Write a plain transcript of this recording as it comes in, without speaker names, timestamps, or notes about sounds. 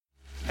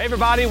Hey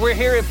everybody, we're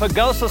here at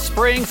Pagosa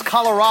Springs,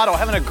 Colorado,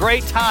 having a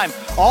great time.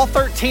 All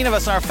 13 of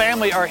us and our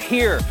family are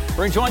here.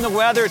 We're enjoying the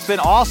weather. It's been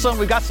awesome.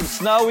 We've got some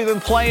snow we've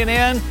been playing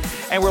in,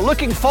 and we're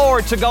looking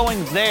forward to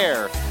going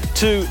there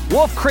to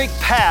Wolf Creek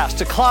Pass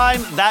to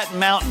climb that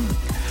mountain.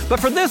 But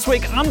for this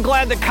week, I'm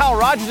glad that Kyle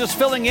Rodgers is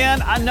filling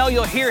in. I know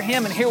you'll hear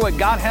him and hear what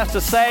God has to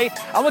say.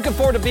 I'm looking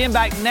forward to being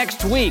back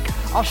next week.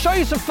 I'll show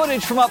you some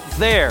footage from up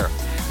there.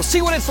 We'll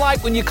see what it's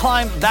like when you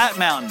climb that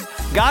mountain.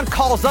 God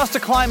calls us to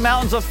climb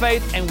mountains of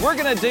faith, and we're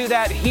going to do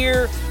that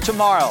here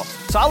tomorrow.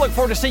 So I look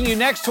forward to seeing you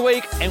next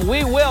week, and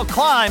we will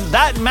climb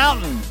that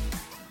mountain.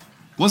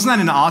 Wasn't that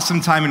an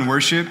awesome time in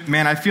worship?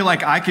 Man, I feel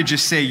like I could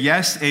just say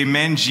yes,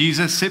 amen,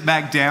 Jesus, sit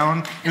back down,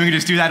 and we could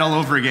just do that all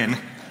over again.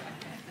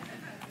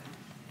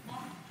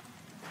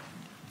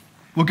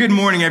 Well, good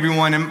morning,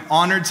 everyone. I'm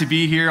honored to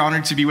be here,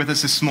 honored to be with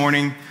us this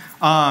morning.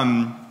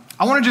 I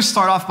want to just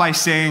start off by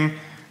saying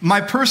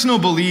my personal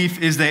belief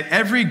is that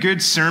every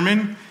good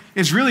sermon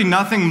is really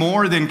nothing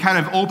more than kind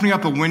of opening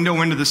up a window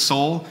into the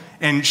soul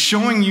and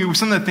showing you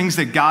some of the things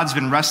that God's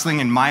been wrestling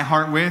in my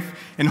heart with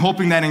and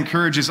hoping that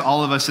encourages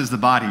all of us as the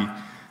body.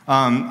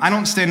 I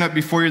don't stand up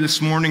before you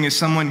this morning as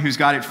someone who's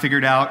got it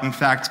figured out. In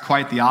fact,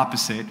 quite the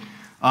opposite.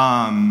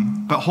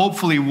 But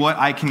hopefully what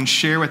I can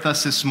share with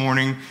us this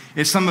morning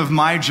is some of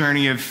my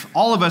journey of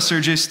all of us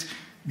are just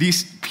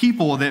these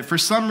people that for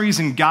some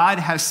reason God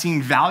has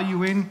seen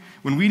value in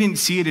when we didn't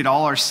see it at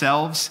all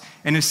ourselves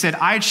and has said,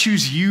 I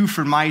choose you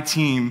for my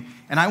team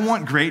and I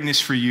want greatness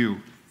for you.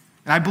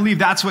 And I believe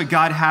that's what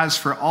God has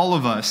for all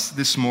of us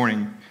this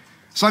morning.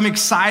 So I'm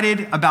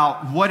excited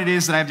about what it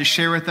is that I have to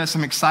share with us.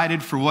 I'm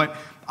excited for what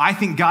I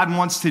think God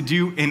wants to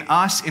do in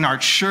us, in our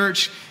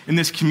church, in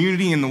this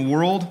community, in the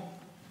world.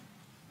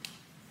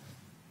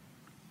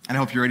 And I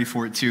hope you're ready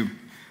for it too.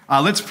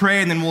 Let's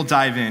pray and then we'll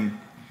dive in.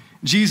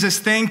 Jesus,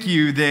 thank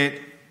you that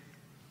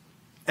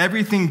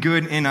everything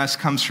good in us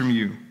comes from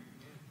you.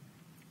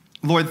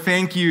 Lord,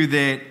 thank you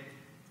that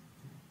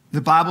the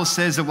Bible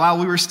says that while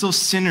we were still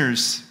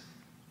sinners,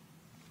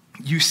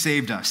 you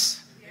saved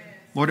us. Yes.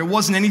 Lord, it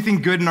wasn't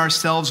anything good in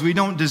ourselves. We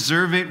don't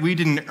deserve it. We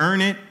didn't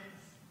earn it.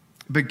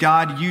 But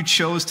God, you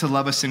chose to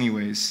love us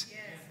anyways. Yes.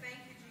 Thank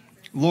you,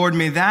 Jesus. Lord,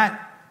 may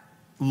that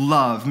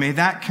love, may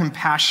that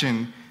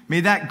compassion,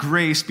 may that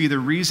grace be the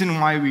reason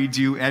why we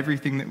do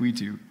everything that we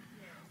do.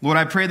 Lord,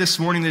 I pray this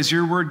morning that as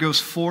your word goes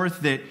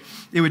forth, that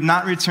it would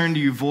not return to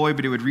you void,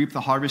 but it would reap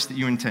the harvest that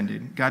you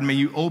intended. God, may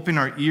you open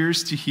our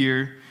ears to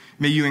hear.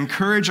 May you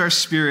encourage our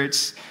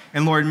spirits.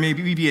 And Lord, may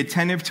we be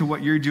attentive to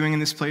what you're doing in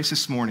this place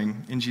this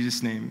morning. In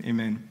Jesus' name,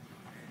 amen.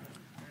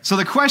 So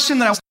the question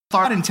that I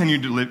thought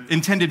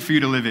intended for you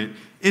to live it,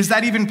 is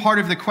that even part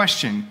of the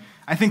question?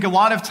 I think a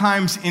lot of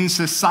times in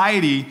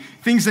society,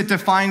 things that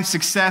define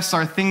success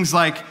are things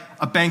like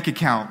a bank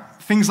account,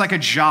 things like a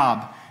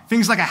job,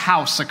 things like a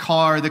house, a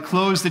car, the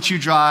clothes that you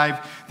drive,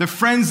 the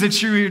friends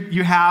that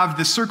you have,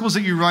 the circles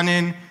that you run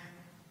in.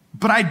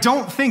 But I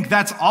don't think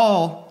that's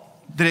all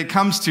that it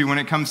comes to when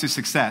it comes to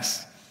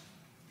success.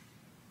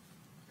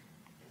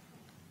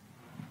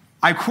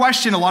 I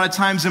question a lot of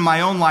times in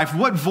my own life,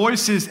 what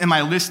voices am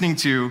I listening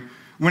to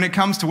when it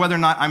comes to whether or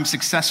not I'm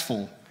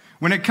successful?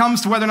 When it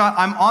comes to whether or not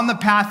I'm on the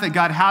path that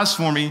God has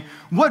for me,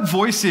 what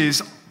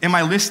voices am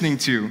I listening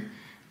to?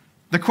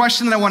 The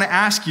question that I want to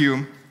ask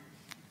you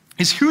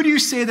is, who do you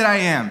say that I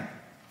am?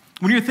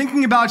 When you're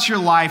thinking about your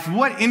life,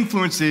 what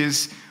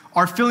influences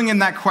are filling in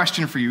that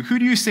question for you? Who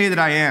do you say that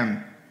I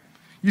am?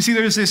 You see,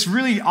 there's this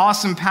really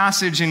awesome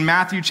passage in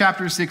Matthew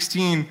chapter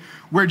 16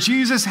 where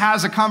Jesus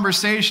has a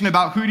conversation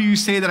about who do you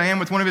say that I am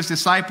with one of his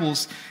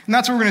disciples. And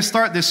that's where we're going to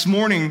start this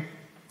morning.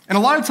 And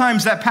a lot of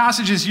times that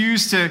passage is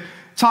used to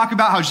talk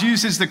about how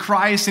Jesus is the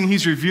Christ and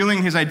he's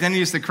revealing his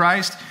identity as the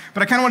Christ.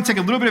 But I kind of want to take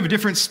a little bit of a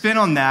different spin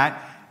on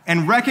that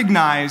and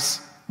recognize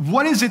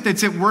what is it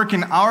that's at work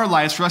in our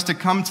lives for us to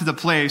come to the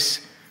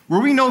place where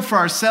we know for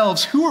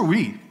ourselves, who are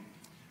we?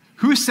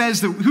 Who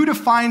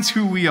defines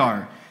who we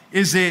are?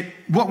 Is it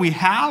what we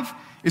have?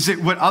 Is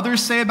it what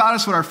others say about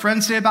us, what our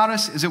friends say about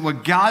us? Is it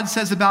what God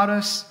says about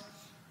us?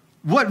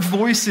 What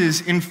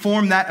voices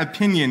inform that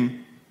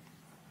opinion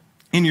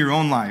in your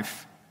own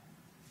life?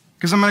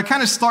 Because I'm going to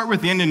kind of start with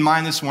the end in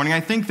mind this morning.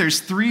 I think there's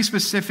 3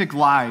 specific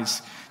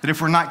lies that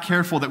if we're not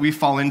careful that we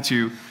fall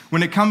into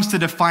when it comes to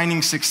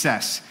defining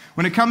success,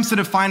 when it comes to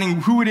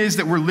defining who it is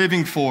that we're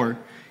living for.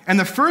 And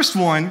the first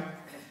one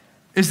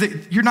is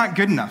that you're not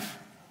good enough.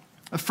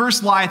 The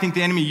first lie I think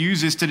the enemy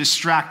uses to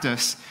distract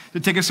us, to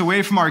take us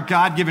away from our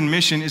God-given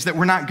mission, is that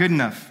we're not good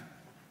enough.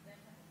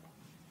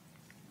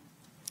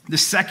 The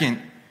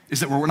second is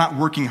that we're not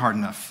working hard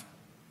enough.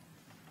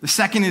 The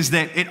second is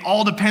that it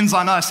all depends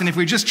on us, and if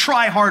we just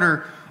try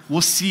harder, we'll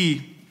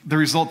see the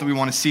result that we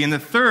want to see. And the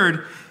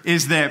third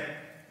is that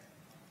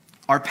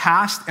our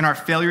past and our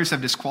failures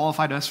have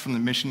disqualified us from the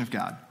mission of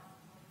God.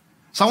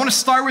 So I want to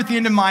start with the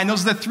end in mind.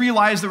 Those are the 3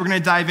 lies that we're going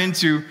to dive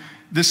into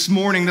this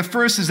morning. The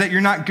first is that you're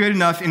not good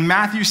enough. In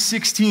Matthew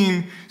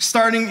 16,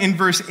 starting in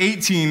verse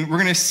 18,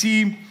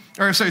 starting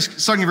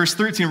in verse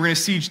 13, we're going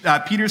to see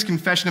Peter's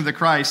confession of the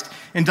Christ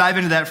and dive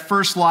into that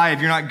first lie of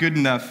you're not good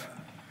enough.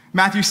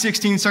 Matthew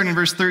 16, starting in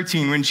verse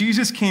 13. When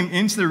Jesus came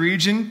into the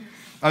region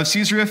of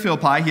Caesarea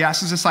Philippi, he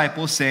asked his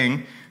disciples,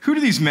 saying, "Who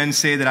do these men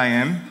say that I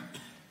am?"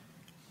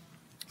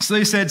 So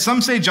they said,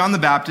 "Some say John the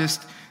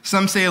Baptist,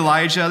 some say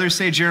Elijah, others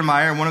say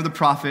Jeremiah or one of the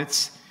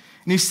prophets."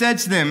 And he said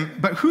to them,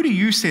 "But who do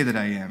you say that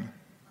I am?"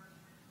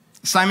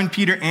 Simon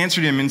Peter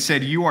answered him and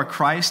said, "You are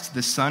Christ,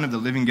 the Son of the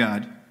living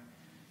God."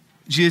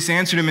 Jesus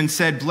answered him and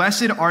said,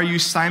 "Blessed are you,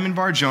 Simon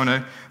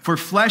Bar-Jonah, for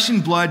flesh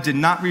and blood did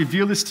not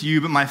reveal this to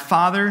you, but my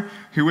Father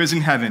who is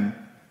in heaven.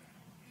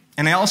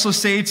 And I also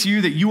say to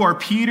you that you are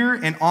Peter,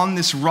 and on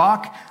this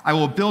rock I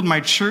will build my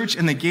church,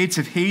 and the gates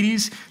of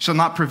Hades shall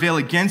not prevail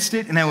against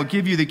it, and I will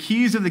give you the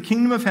keys of the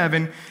kingdom of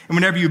heaven, and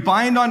whatever you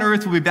bind on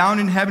earth will be bound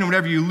in heaven, and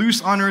whatever you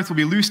loose on earth will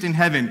be loosed in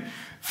heaven."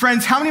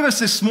 Friends, how many of us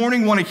this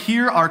morning want to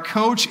hear our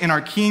coach and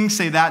our king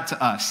say that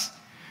to us?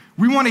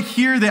 We want to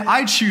hear that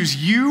I choose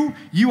you,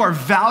 you are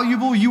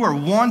valuable, you are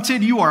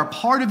wanted, you are a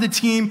part of the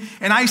team,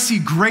 and I see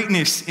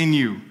greatness in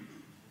you.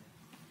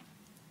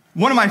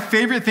 One of my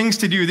favorite things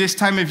to do this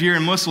time of year,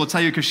 and Melissa will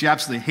tell you because she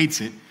absolutely hates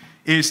it,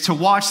 is to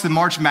watch the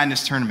March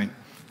Madness tournament.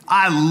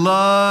 I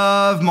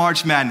love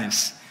March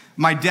Madness.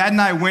 My dad and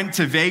I went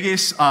to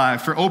Vegas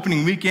for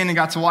opening weekend and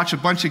got to watch a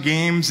bunch of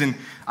games, and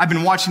I've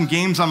been watching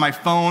games on my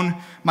phone.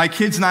 My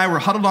kids and I were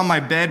huddled on my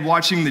bed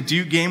watching the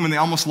Duke game when they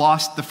almost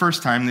lost the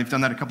first time. They've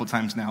done that a couple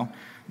times now.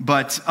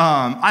 But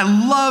I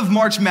love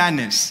March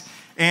Madness.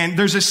 And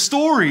there's a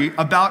story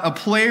about a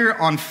player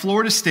on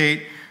Florida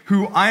State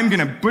who I'm going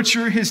to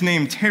butcher his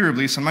name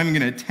terribly, so I'm not even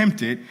going to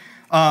attempt it.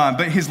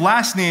 But his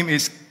last name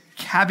is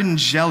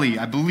Cabangeli,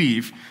 I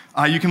believe.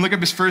 You can look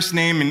up his first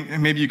name,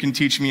 and maybe you can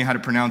teach me how to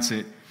pronounce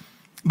it.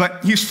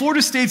 But he's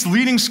Florida State's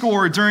leading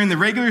scorer during the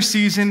regular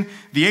season,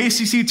 the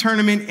ACC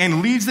tournament,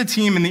 and leads the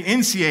team in the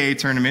NCAA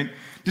tournament,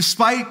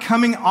 despite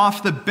coming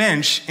off the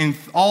bench in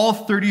all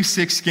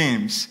 36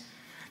 games.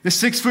 The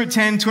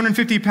 6'10",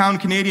 250-pound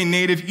Canadian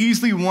native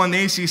easily won the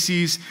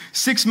ACC's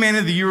Sixth Man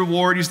of the Year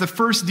award. He's the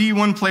first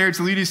D1 player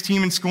to lead his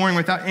team in scoring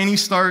without any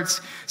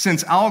starts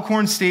since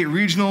Alcorn State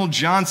Regional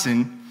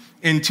Johnson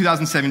in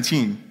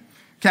 2017.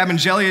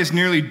 Cabangeli has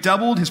nearly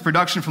doubled his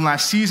production from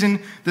last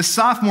season. The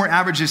sophomore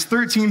averages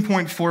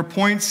 13.4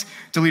 points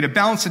to lead a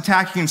balanced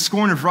attack. He can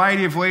score in a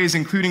variety of ways,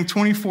 including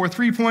 24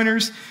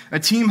 three-pointers, a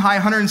team-high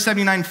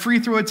 179 free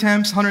throw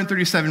attempts,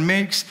 137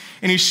 makes,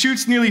 and he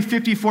shoots nearly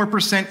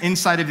 54%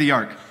 inside of the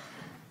arc.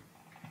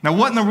 Now,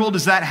 what in the world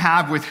does that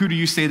have with who do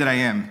you say that I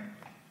am?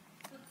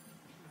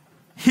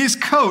 His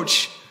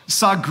coach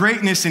saw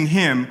greatness in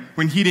him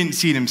when he didn't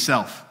see it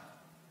himself.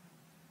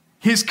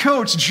 His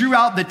coach drew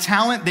out the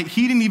talent that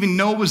he didn't even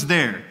know was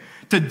there.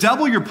 To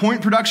double your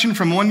point production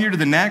from one year to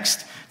the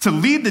next, to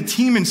lead the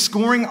team in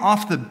scoring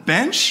off the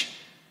bench?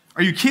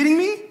 Are you kidding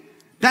me?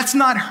 That's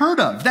not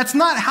heard of. That's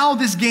not how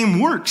this game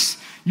works.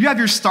 You have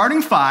your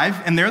starting five,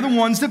 and they're the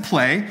ones that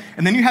play,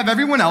 and then you have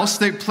everyone else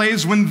that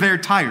plays when they're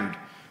tired.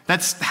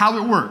 That's how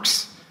it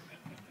works.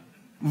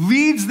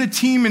 Leads the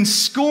team in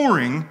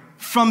scoring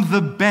from the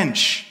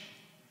bench.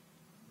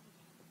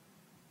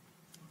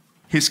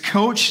 His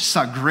coach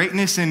saw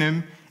greatness in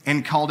him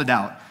and called it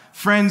out.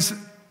 Friends,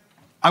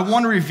 I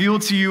want to reveal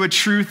to you a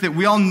truth that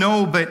we all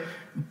know, but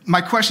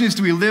my question is,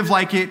 do we live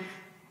like it?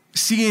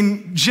 See,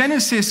 in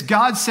Genesis,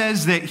 God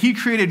says that he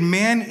created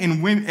man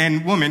and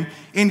woman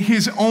in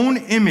his own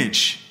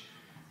image.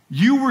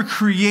 You were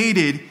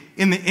created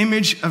in the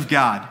image of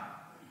God.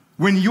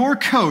 When your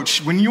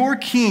coach, when your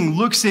king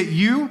looks at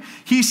you,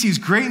 he sees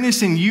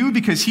greatness in you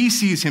because he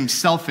sees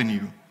himself in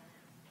you.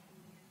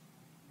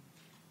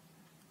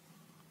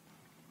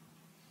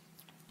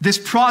 This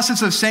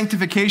process of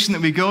sanctification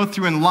that we go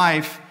through in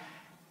life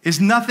is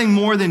nothing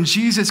more than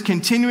Jesus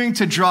continuing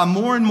to draw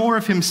more and more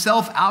of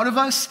himself out of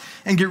us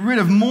and get rid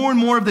of more and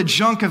more of the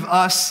junk of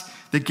us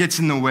that gets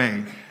in the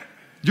way.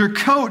 Your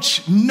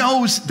coach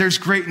knows there's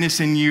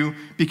greatness in you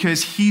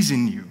because he's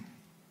in you.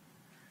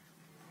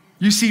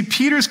 You see,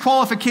 Peter's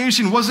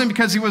qualification wasn't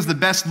because he was the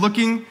best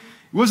looking. It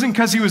wasn't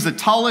because he was the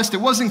tallest. It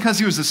wasn't because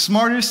he was the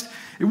smartest.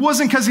 It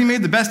wasn't because he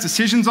made the best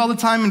decisions all the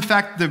time. In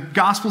fact, the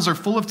Gospels are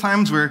full of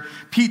times where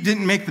Pete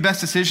didn't make the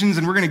best decisions,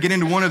 and we're going to get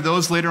into one of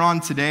those later on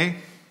today.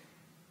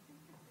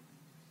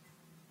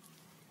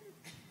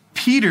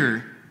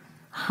 Peter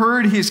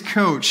heard his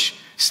coach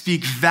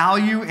speak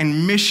value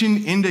and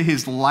mission into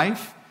his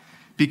life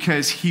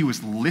because he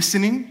was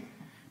listening,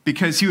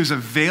 because he was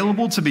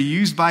available to be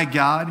used by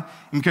God,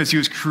 and because he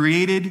was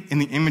created in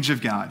the image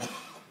of God.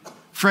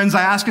 Friends,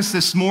 I ask us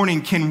this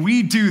morning, can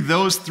we do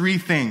those three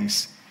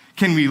things?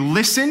 Can we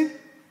listen?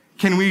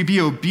 Can we be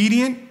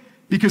obedient?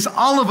 Because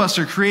all of us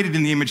are created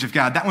in the image of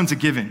God. That one's a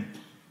given.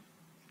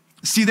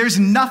 See, there's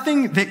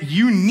nothing that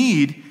you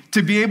need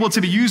to be able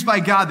to be used by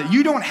God that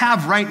you don't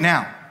have right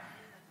now.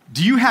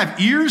 Do you have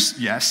ears?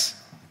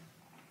 Yes.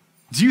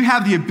 Do you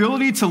have the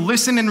ability to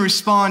listen and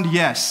respond?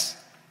 Yes.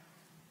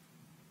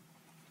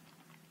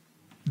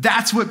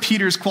 That's what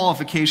Peter's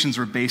qualifications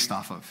were based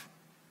off of.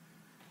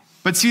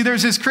 But see,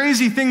 there's this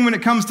crazy thing when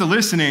it comes to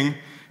listening,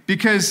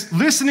 because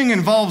listening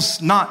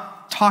involves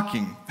not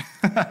talking.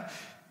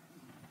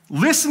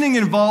 Listening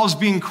involves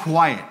being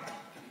quiet.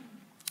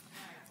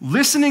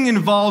 Listening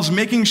involves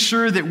making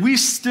sure that we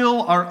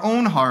still our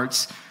own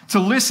hearts to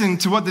listen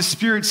to what the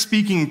Spirit's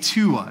speaking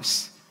to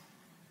us.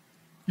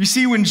 You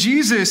see, when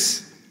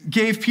Jesus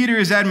gave Peter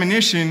his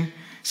admonition, he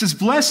says,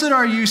 "Blessed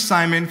are you,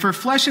 Simon, for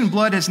flesh and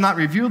blood has not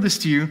revealed this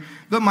to you,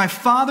 but my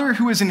Father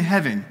who is in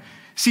heaven."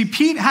 See,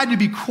 Pete had to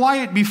be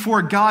quiet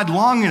before God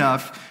long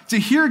enough to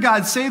hear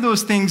God say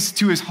those things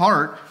to his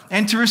heart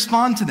and to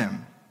respond to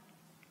them.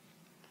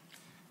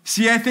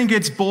 See, I think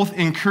it's both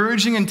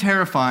encouraging and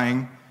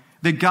terrifying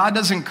that God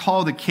doesn't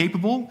call the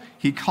capable,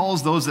 he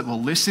calls those that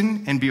will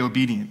listen and be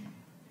obedient.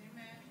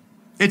 Amen.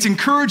 It's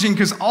encouraging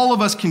because all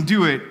of us can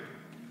do it,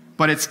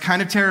 but it's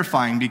kind of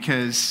terrifying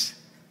because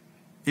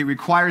it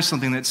requires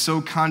something that's so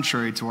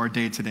contrary to our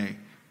day-to-day.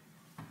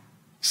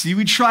 See,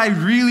 we try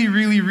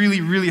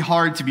really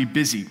hard to be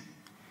busy.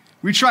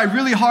 We try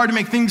really hard to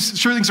make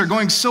sure things are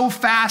going so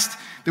fast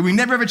that we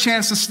never have a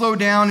chance to slow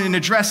down and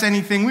address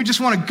anything. We just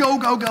want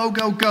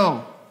to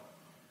go.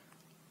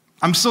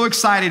 I'm so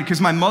excited because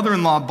my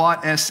mother-in-law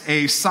bought us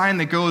a sign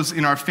that goes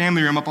in our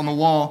family room up on the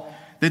wall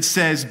that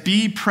says,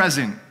 "Be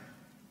present."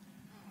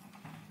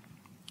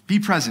 Be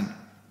present.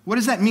 What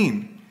does that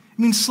mean? It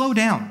means slow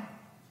down.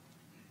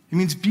 It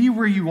means be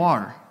where you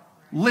are.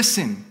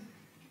 Listen.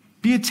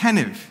 Be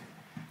attentive.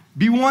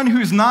 Be one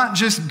who's not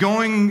just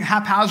going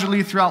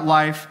haphazardly throughout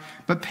life,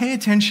 but pay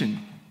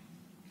attention.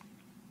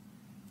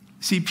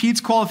 See, Pete's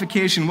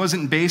qualification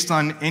wasn't based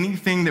on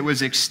anything that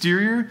was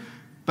exterior,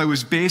 but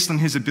was based on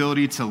his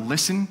ability to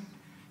listen,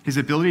 his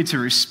ability to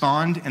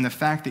respond, and the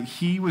fact that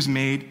he was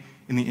made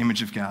in the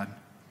image of God.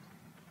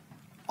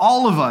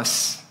 All of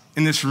us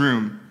in this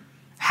room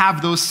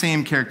have those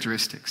same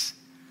characteristics.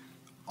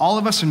 All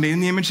of us are made in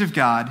the image of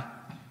God.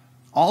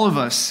 All of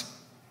us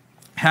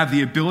have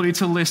the ability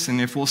to listen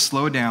if we'll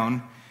slow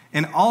down,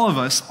 and all of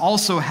us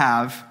also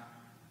have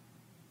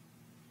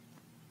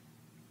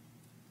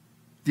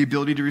the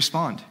ability to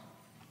respond.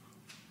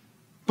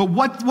 But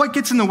what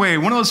gets in the way?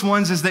 One of those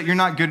ones is that you're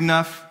not good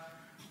enough.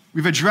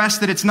 We've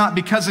addressed that it's not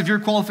because of your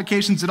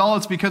qualifications at all,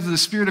 it's because of the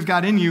Spirit of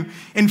God in you.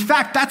 In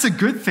fact, that's a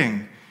good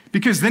thing,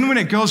 because then when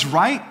it goes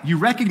right, you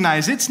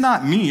recognize it's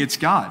not me, it's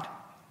God.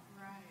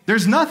 Right.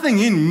 There's nothing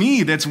in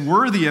me that's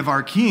worthy of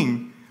our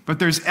King, but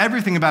there's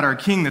everything about our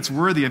King that's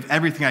worthy of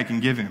everything I can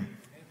give him.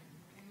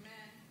 Amen.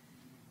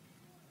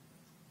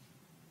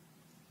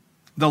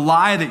 The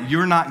lie that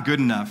you're not good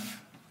enough,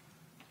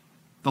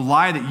 the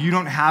lie that you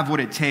don't have what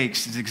it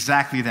takes is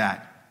exactly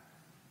that.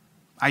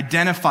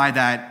 Identify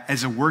that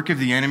as a work of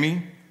the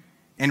enemy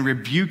and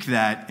rebuke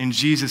that in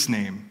Jesus'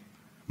 name.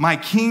 My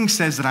King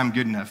says that I'm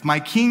good enough. My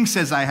King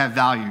says I have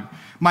value.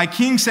 My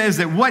King says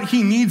that what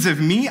he needs of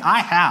me, I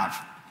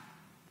have.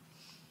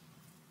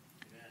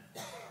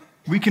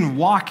 We can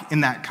walk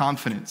in that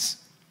confidence.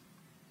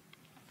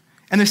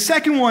 And the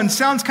second one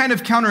sounds kind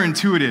of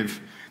counterintuitive.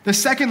 The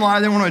second lie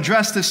that I want to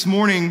address this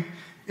morning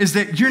is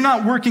that you're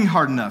not working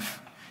hard enough.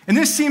 And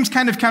this seems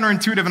kind of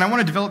counterintuitive, and I want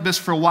to develop this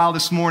for a while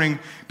this morning,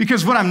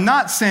 because what I'm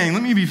not saying,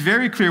 let me be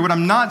very clear, what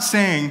I'm not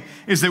saying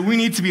is that we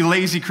need to be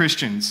lazy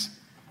Christians.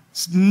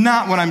 It's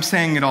not what I'm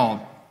saying at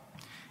all.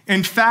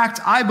 In fact,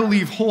 I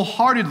believe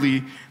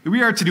wholeheartedly that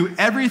we are to do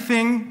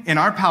everything in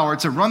our power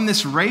to run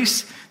this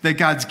race that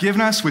God's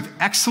given us with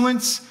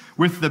excellence,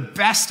 with the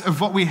best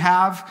of what we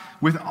have,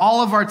 with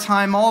all of our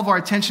time, all of our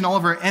attention, all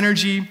of our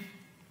energy.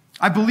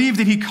 I believe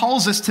that he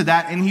calls us to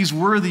that, and he's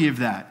worthy of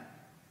that.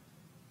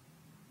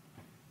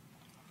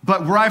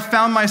 But where I've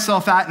found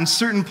myself at in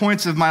certain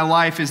points of my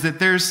life is that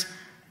there's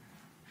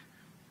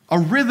a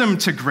rhythm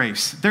to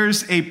grace.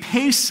 There's a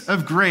pace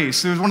of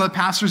grace. There was one of the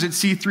pastors at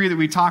C3 that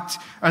we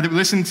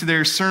listened to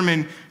their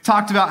sermon,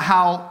 talked about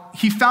how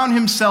he found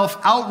himself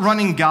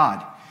outrunning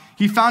God.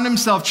 He found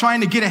himself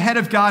trying to get ahead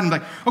of God and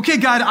like, okay,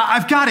 God,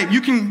 I've got it.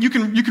 You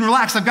can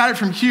relax. I've got it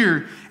from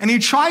here. And he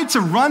tried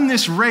to run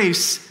this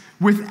race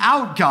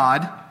without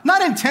God,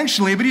 not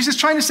intentionally, but he's just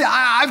trying to say,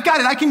 I've got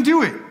it. I can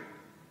do it.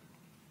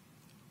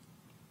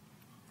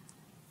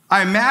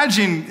 I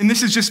imagine, and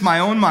this is just my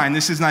own mind,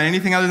 this is not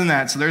anything other than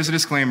that, so there's a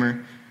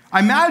disclaimer. I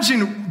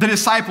imagine the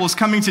disciples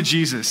coming to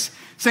Jesus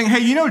saying, hey,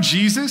 you know,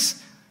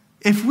 Jesus,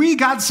 if we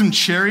got some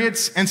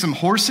chariots and some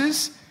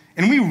horses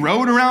and we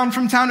rode around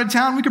from town to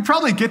town, we could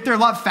probably get there a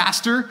lot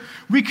faster.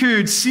 We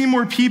could see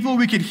more people.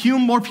 We could heal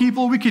more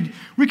people. We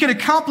could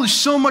accomplish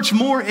so much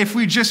more if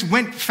we just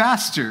went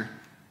faster.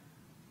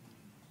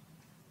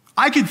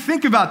 I could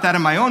think about that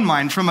in my own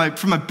mind from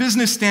a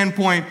business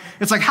standpoint.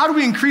 It's like, how do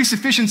we increase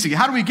efficiency?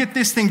 How do we get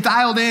this thing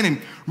dialed in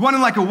and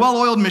running like a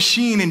well-oiled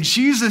machine? And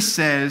Jesus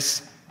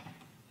says,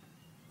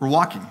 we're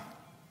walking.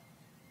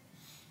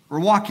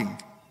 We're walking.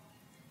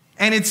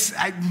 And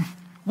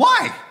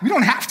why? We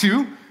don't have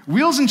to.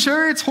 Wheels and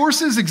chariots,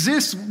 horses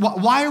exist.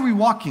 Why are we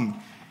walking?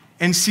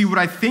 And see, what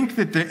I think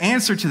that the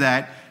answer to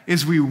that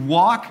is we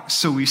walk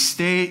so we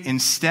stay in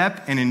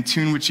step and in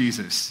tune with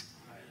Jesus.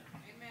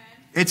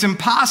 It's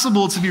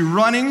impossible to be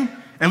running,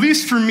 at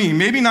least for me,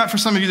 maybe not for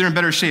some of you that are in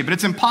better shape, but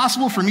it's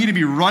impossible for me to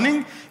be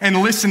running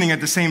and listening at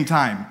the same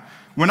time.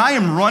 When I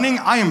am running,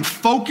 I am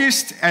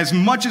focused as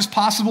much as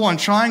possible on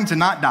trying to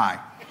not die.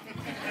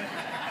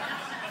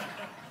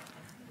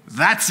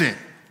 That's it.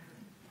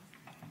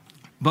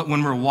 But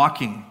when we're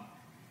walking,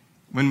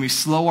 when we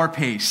slow our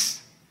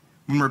pace,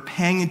 when we're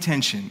paying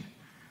attention,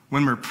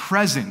 when we're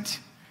present,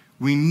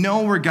 we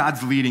know where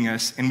God's leading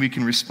us and we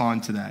can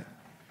respond to that.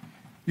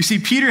 You see,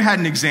 Peter had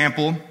an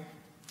example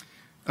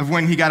of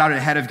when he got out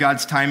ahead of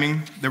God's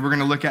timing that we're going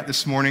to look at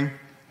this morning.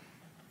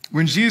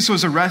 When Jesus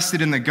was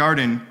arrested in the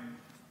garden,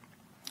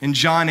 in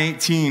John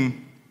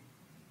 18,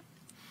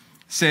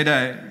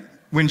 said,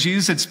 when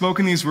Jesus had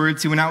spoken these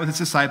words, he went out with his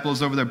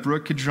disciples over the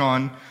brook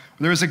Kidron, where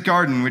there was a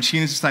garden which he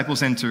and his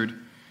disciples entered.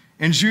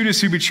 And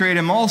Judas, who betrayed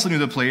him, also knew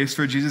the place,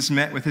 for Jesus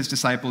met with his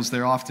disciples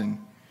there often.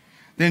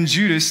 Then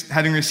Judas,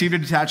 having received a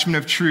detachment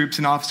of troops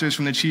and officers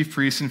from the chief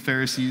priests and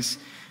Pharisees,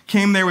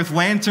 came there with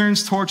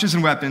lanterns, torches,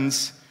 and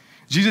weapons.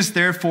 Jesus,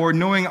 therefore,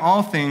 knowing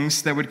all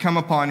things that would come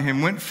upon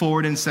him, went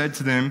forward and said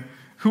to them,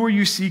 "Who are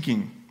you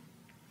seeking?"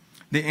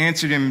 They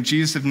answered him,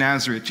 "Jesus of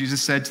Nazareth."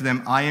 Jesus said to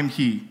them, "I am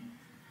he."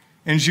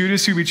 And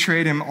Judas, who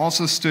betrayed him,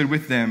 also stood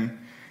with them.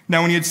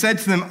 Now when he had said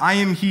to them, "I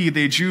am he,"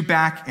 they drew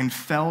back and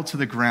fell to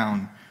the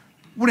ground.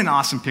 What an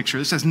awesome picture.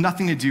 This has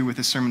nothing to do with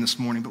the sermon this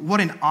morning, but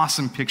what an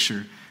awesome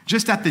picture.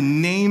 Just at the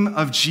name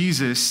of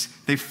Jesus,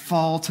 they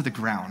fall to the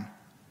ground.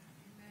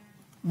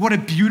 What a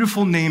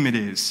beautiful name it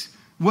is.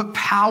 What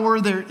power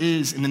there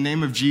is in the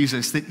name of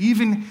Jesus, that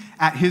even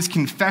at his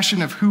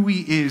confession of who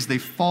he is, they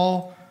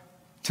fall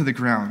to the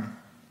ground.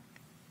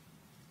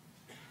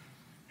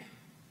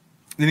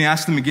 Then he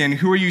asked them again,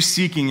 "Who are you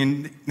seeking?"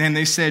 And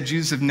they said,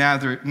 "Jesus of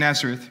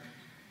Nazareth."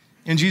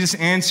 And Jesus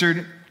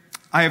answered,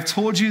 "I have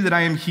told you that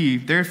I am he.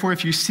 Therefore,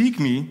 if you seek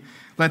me,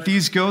 let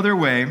these go their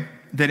way,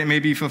 that it may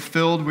be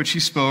fulfilled which he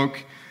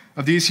spoke.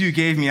 Of these who you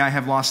gave me, I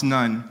have lost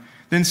none."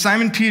 Then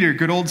Simon Peter,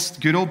 good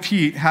old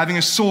Pete, having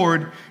a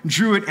sword,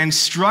 drew it and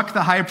struck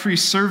the high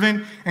priest's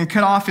servant and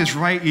cut off his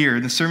right ear.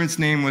 The servant's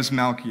name was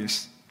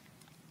Malchus.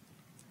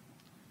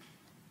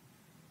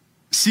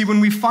 See,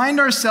 when we find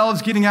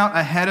ourselves getting out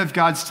ahead of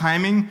God's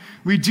timing,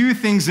 we do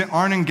things that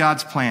aren't in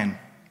God's plan.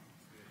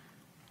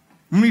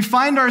 When we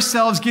find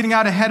ourselves getting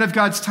out ahead of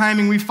God's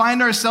timing, we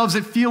find ourselves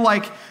that feel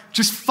like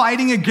just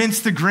fighting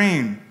against the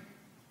grain.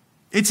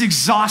 It's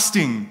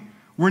exhausting.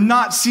 We're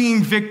not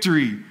seeing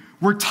victory.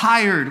 We're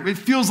tired. It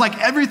feels like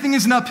everything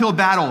is an uphill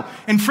battle.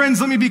 And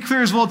friends, let me be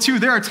clear as well, too.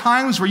 There are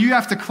times where you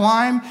have to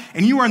climb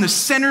and you are in the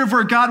center of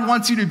where God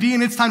wants you to be,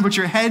 and it's time to put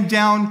your head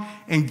down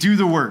and do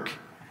the work.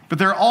 But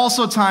there are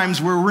also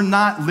times where we're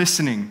not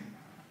listening,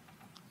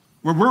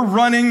 where we're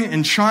running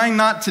and trying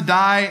not to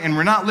die, and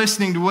we're not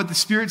listening to what the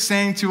Spirit's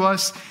saying to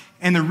us.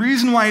 And the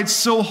reason why it's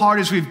so hard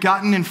is we've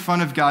gotten in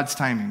front of God's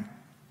timing.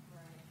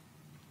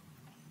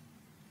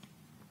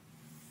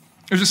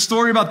 There's a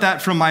story about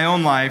that from my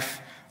own life.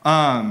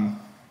 I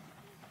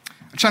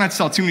try not to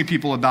tell too many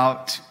people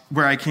about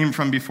where I came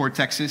from before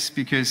Texas,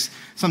 because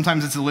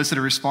sometimes it's elicit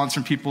a response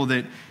from people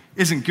that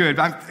isn't good.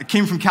 I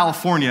came from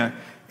California,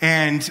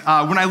 and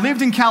when I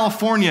lived in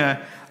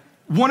California,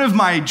 one of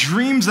my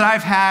dreams that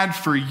I've had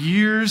for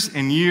years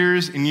and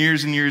years and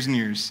years and years and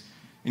years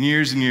and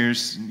years and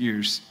years and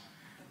years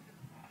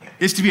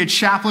is to be a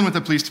chaplain with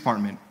the police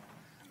department.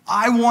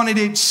 I wanted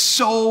it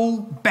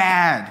so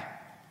bad.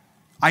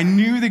 I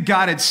knew that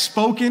God had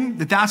spoken,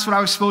 that that's what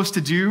I was supposed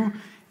to do,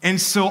 and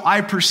so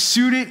I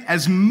pursued it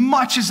as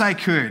much as I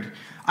could.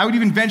 I would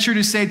even venture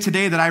to say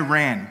today that I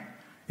ran.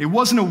 It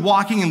wasn't a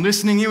walking and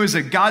listening. It was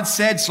a God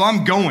said, so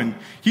I'm going.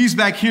 He's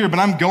back here, but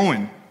I'm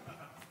going.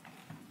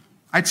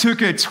 I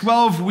took a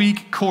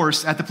 12-week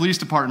course at the police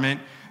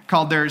department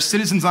called their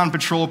Citizens on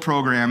Patrol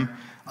program,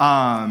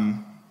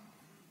 and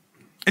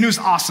it was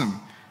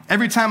awesome.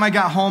 Every time I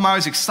got home, I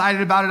was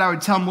excited about it. I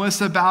would tell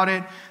Melissa about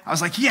it. I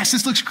was like, yes,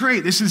 this looks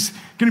great. This is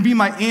going to be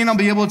my in. I'll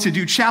be able to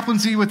do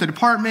chaplaincy with the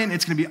department.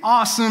 It's going to be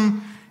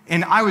awesome.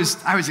 And I was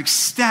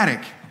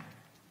ecstatic.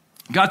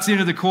 Got to the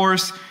end of the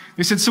course.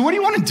 They said, so what do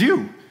you want to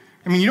do?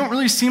 I mean, you don't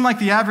really seem like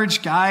the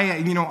average guy.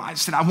 You know, I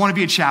said, I want to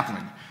be a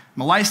chaplain.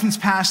 I'm a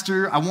licensed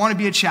pastor. I want to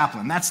be a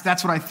chaplain.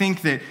 That's what I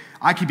think that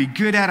I could be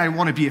good at. I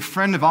want to be a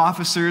friend of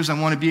officers. I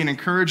want to be an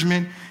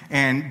encouragement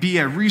and be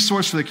a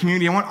resource for the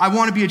community. I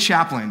want to be a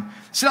chaplain.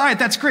 I said, all right,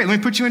 that's great. Let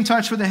me put you in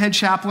touch with the head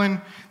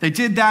chaplain. They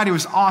did that. It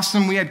was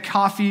awesome. We had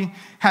coffee,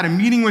 had a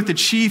meeting with the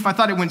chief. I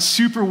thought it went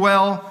super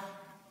well.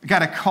 I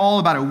got a call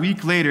about a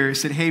week later. It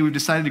said, hey, we've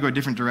decided to go a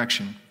different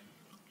direction.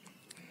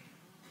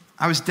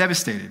 I was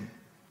devastated.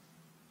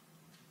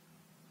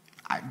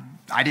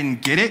 I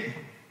didn't get it.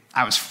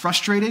 I was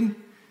frustrated.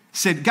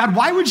 Said, God,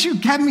 why would you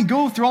have me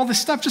go through all this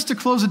stuff just to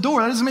close the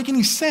door? That doesn't make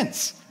any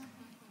sense.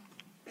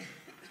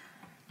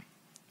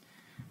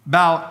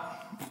 About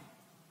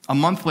a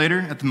month later,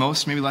 at the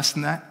most, maybe less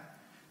than that,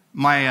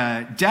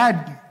 my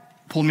dad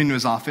pulled me into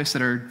his office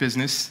at our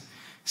business,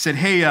 said,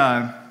 hey,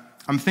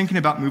 I'm thinking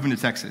about moving to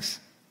Texas.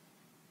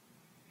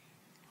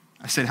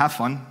 I said, have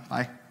fun,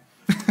 bye.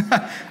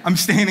 I'm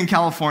staying in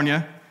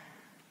California.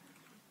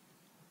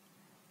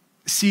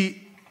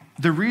 See,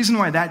 the reason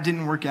why that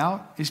didn't work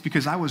out is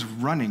because I was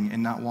running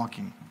and not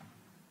walking.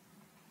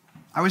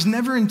 I was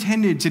never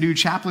intended to do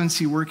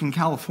chaplaincy work in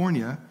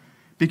California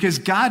Because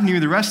God knew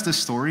the rest of the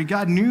story.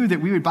 God knew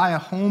that we would buy a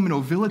home in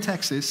Ovilla,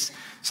 Texas,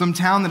 some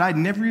town that I'd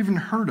never even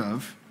heard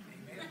of.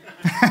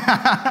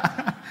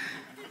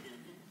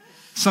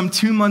 Some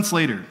 2 months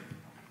later.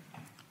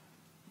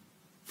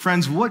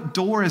 Friends, what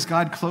door has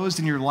God closed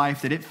in your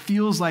life that it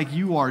feels like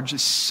you are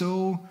just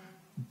so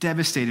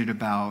devastated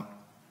about?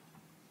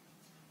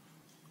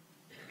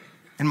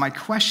 And my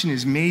question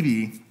is,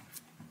 maybe,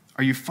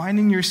 are you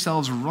finding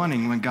yourselves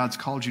running when God's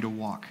called you to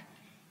walk?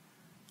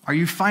 Are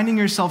you finding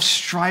yourself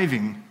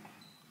striving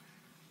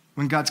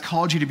when God's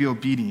called you to be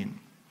obedient?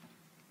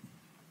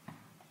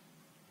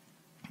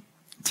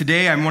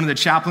 Today, I'm one of the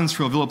chaplains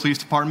for Ovilla Police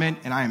Department,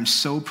 and I am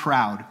so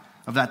proud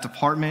of that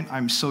department.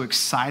 I'm so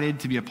excited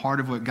to be a part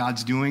of what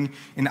God's doing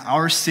in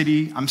our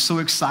city. I'm so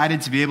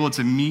excited to be able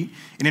to meet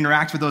and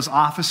interact with those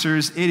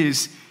officers. It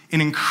is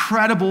an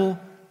incredible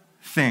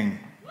thing.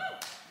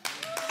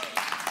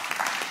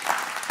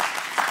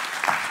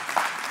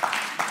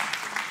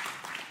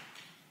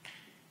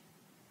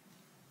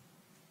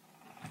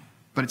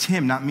 But it's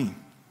him, not me.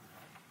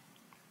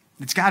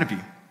 It's got to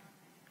be.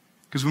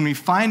 Because when we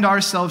find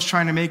ourselves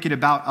trying to make it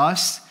about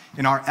us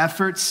and our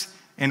efforts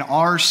and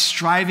our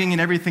striving and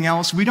everything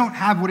else, we don't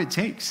have what it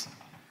takes.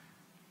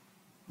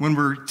 When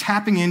we're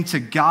tapping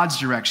into God's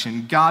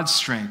direction, God's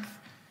strength,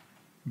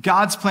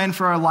 God's plan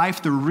for our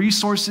life, the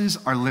resources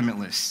are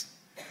limitless.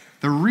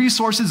 The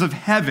resources of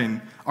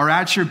heaven are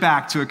at your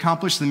back to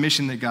accomplish the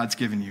mission that God's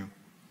given you.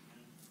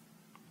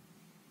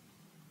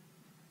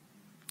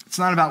 It's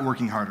not about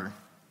working harder.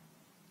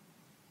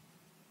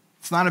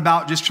 It's not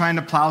about just trying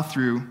to plow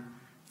through.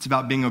 It's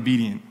about being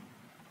obedient.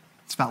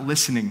 It's about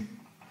listening,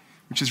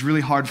 which is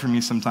really hard for me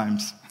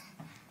sometimes.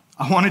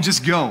 I want to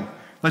just go.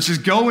 Let's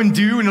just go and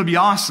do, and it'll be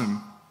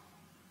awesome.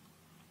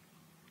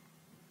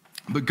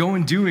 But go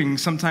and doing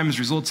sometimes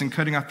results in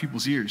cutting off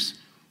people's ears.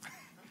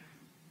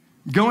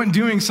 Go and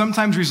doing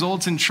sometimes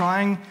results in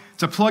trying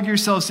to plug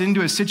yourselves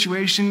into a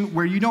situation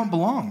where you don't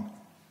belong.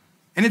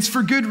 And it's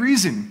for good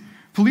reason.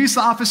 Police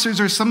officers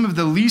are some of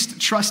the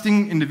least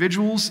trusting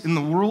individuals in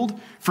the world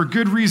for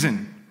good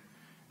reason.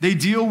 They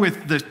deal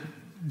with the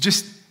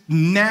just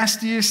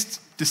nastiest,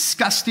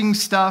 disgusting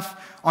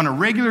stuff on a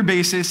regular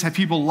basis, have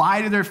people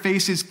lie to their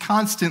faces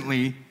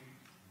constantly,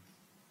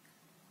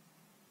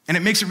 and it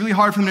makes it really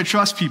hard for them to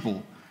trust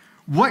people.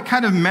 What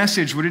kind of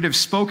message would it have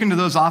spoken to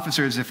those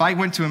officers if I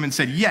went to them and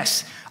said,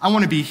 yes, I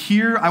want to be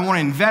here, I want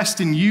to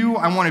invest in you,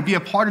 I want to be a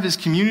part of this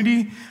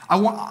community,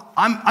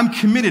 I'm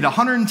committed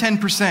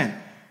 110%.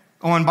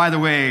 Oh, and by the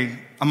way,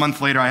 a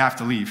month later I have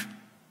to leave.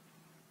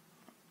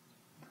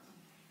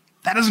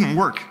 That doesn't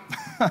work.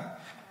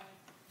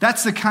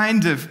 That's the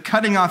kind of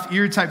cutting off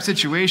ear type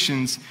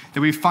situations that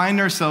we find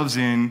ourselves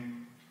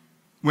in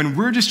when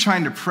we're just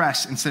trying to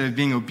press instead of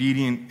being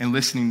obedient and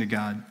listening to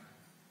God.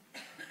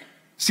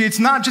 See, it's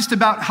not just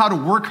about how to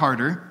work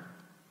harder.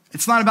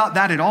 It's not about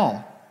that at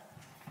all.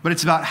 But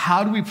it's about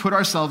how do we put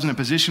ourselves in a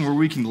position where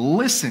we can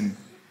listen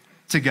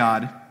to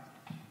God,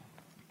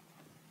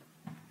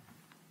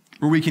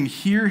 where we can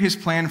hear his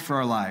plan for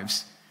our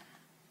lives,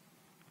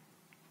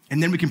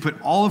 and then we can put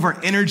all of our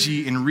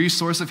energy and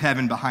resource of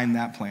heaven behind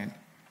that plan.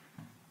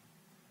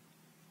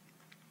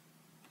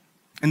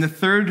 And the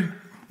third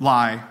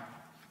lie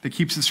that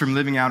keeps us from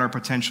living out our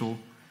potential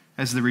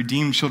as the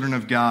redeemed children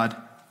of God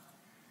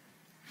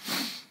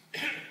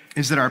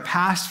is that our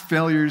past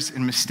failures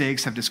and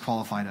mistakes have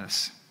disqualified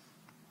us.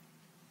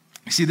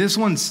 See, this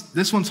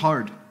one's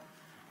hard.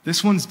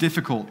 This one's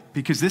difficult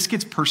because this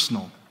gets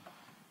personal.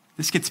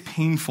 This gets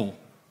painful.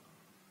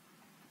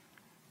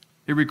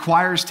 It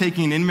requires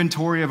taking an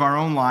inventory of our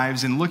own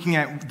lives and looking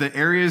at the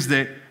areas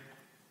that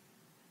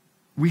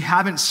we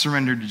haven't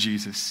surrendered to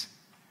Jesus,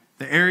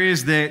 the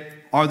areas that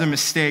are the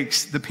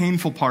mistakes, the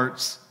painful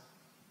parts.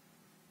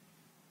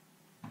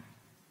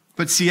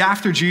 But see,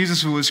 after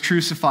Jesus was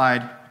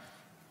crucified,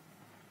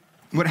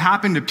 what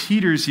happened to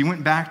Peter is he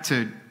went back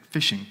to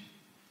fishing.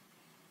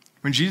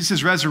 When Jesus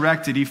is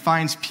resurrected, he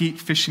finds Pete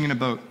fishing in a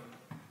boat.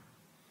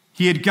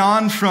 He had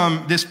gone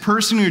from this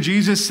person who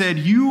Jesus said,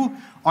 you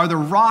are the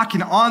rock,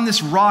 and on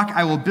this rock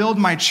I will build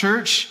my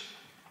church,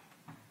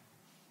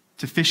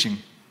 to fishing.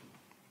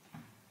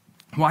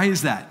 Why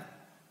is that?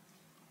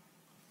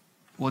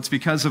 Well, it's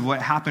because of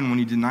what happened when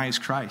he denies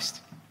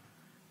Christ.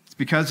 It's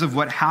because of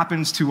what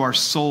happens to our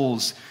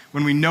souls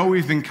when we know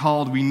we've been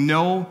called. We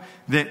know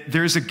that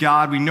there's a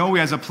God. We know he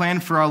has a plan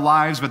for our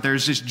lives, but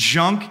there's just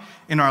junk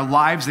in our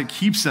lives that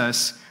keeps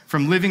us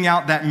from living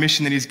out that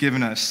mission that he's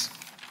given us.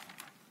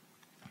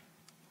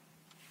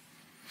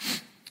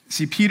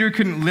 See, Peter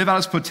couldn't live out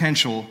his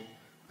potential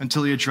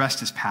until he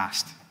addressed his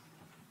past.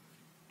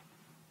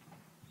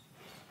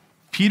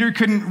 Peter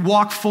couldn't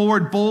walk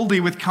forward boldly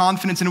with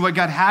confidence in what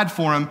God had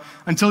for him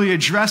until he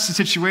addressed the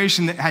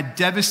situation that had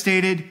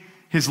devastated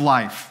his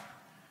life.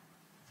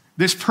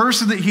 This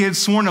person that he had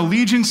sworn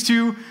allegiance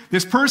to,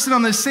 this person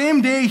on the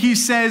same day he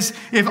says,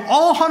 if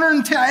all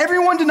 110,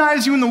 everyone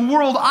denies you in the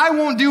world, I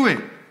won't do it.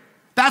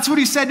 That's what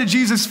he said to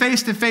Jesus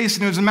face to face,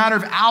 and it was a matter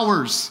of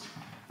hours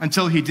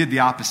until he did the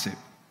opposite.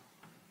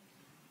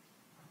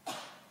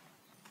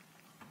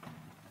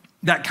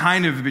 That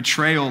kind of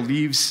betrayal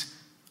leaves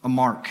a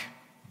mark.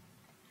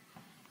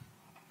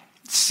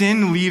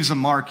 Sin leaves a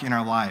mark in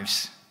our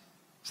lives.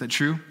 Is that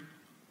true?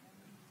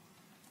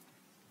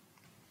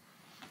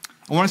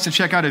 I want us to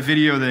check out a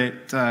video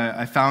that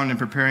I found in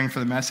preparing for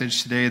the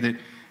message today that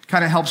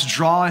kind of helps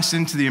draw us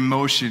into the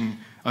emotion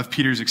of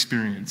Peter's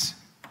experience.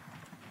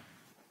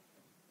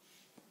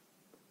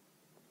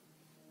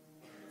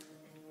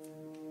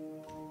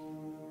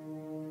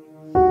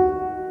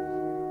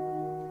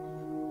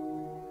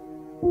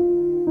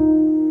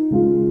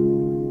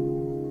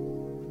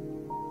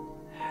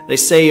 They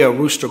say a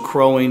rooster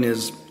crowing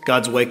is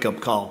God's wake-up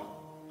call.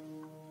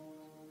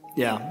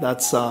 Yeah,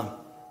 that's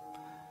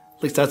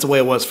at least that's the way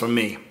it was for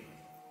me.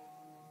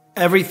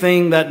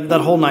 Everything, that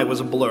whole night was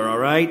a blur, all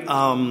right?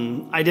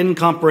 I didn't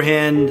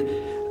comprehend,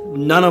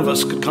 none of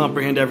us could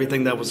comprehend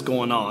everything that was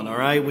going on, all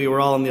right? We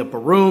were all in the upper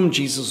room,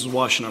 Jesus was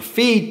washing our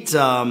feet,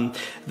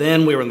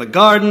 then we were in the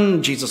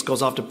garden, Jesus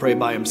goes off to pray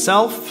by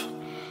himself.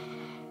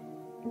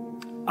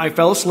 I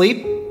fell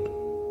asleep,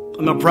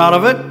 I'm not proud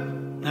of it,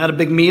 I had a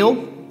big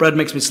meal. Bread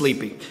makes me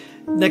sleepy.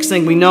 Next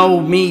thing we know,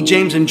 me,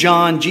 James, and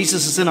John,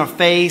 Jesus is in our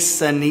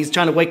face, and he's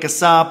trying to wake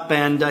us up.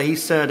 And he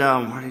said,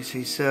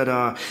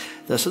 the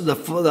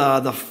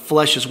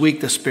flesh is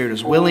weak, the spirit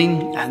is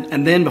willing.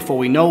 And then before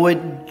we know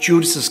it,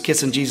 Judas is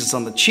kissing Jesus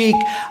on the cheek.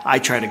 I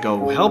try to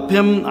go help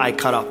him. I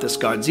cut off this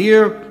guard's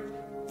ear.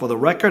 For the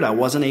record, I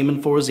wasn't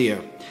aiming for his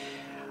ear.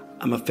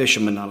 I'm a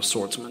fisherman, not a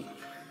swordsman.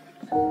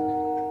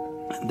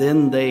 And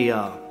then they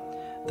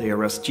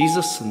arrest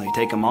Jesus and they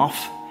take him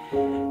off,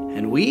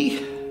 and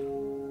we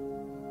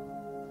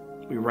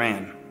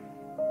ran.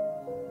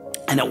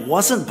 And it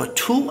wasn't but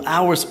 2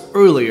 hours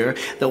earlier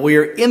that we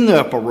were in the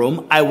upper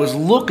room. I was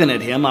looking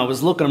at him. I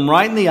was looking him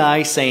right in the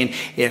eye saying,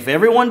 if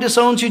everyone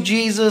disowns you,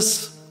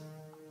 Jesus,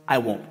 I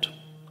won't.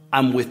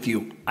 I'm with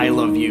you. I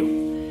love you.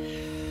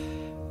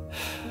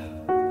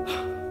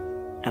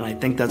 And I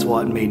think that's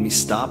what made me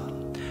stop,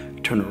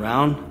 turn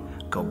around,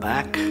 go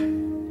back.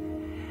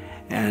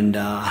 And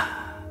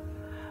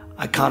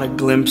I caught a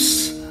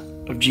glimpse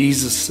of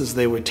Jesus as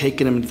they were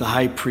taking him to the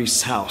high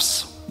priest's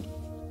house.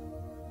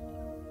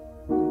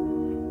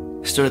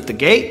 Stood at the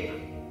gate,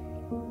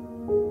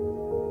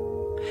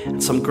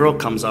 and some girl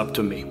comes up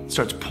to me,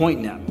 starts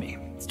pointing at me,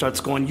 starts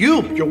going,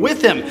 you're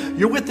with him.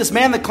 You're with this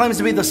man that claims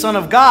to be the Son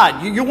of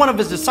God. You're one of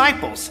his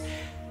disciples.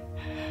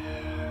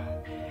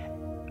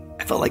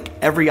 I felt like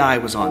every eye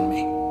was on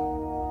me.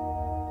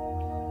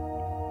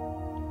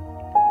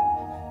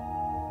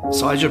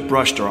 So I just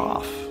brushed her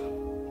off.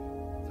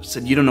 I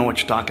said, you don't know what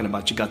you're talking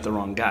about. You got the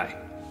wrong guy.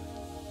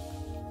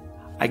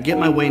 I get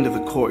my way into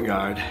the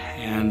courtyard,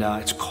 and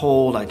it's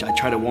cold. I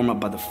try to warm up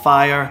by the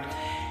fire.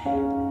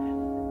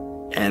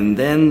 And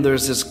then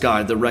there's this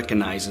guard that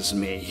recognizes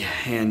me,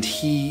 and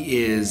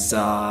he is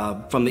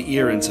from the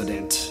ear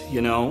incident,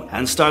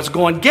 and starts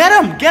going, get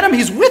him,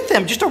 he's with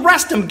him, just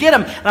arrest him, get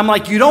him. And I'm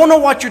like, you don't know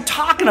what you're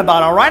talking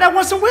about, all right? I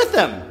wasn't with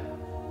him.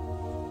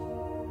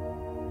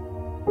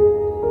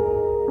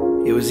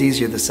 It was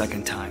easier the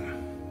second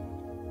time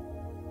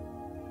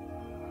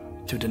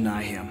to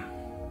deny him.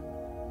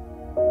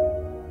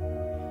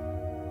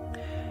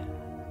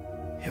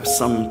 It was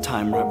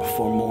sometime right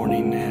before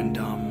morning, and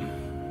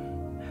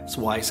this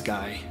wise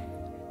guy,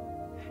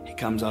 he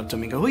comes up to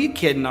me and goes, who you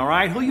kidding, all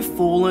right? Who you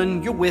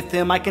fooling? You're with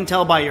him. I can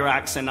tell by your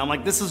accent. I'm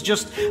like, this is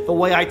just the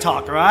way I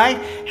talk, all right?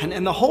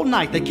 And the whole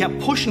night, they kept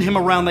pushing him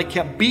around. They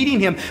kept beating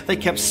him. They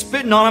kept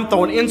spitting on him,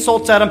 throwing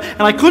insults at him,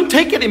 and I couldn't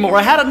take it anymore.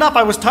 I had enough.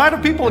 I was tired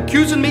of people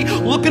accusing me,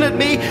 looking at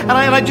me, and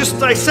I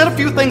said a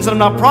few things that I'm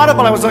not proud of,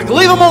 but I was like,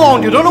 leave him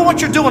alone. You don't know what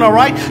you're doing, all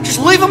right?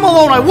 Just leave him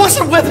alone. I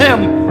wasn't with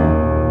him.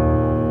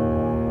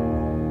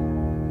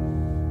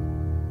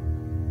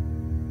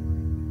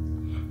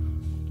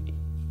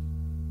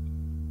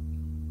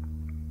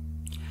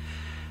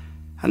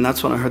 And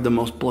that's when I heard the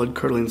most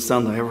blood-curdling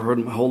sound I ever heard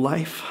in my whole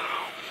life.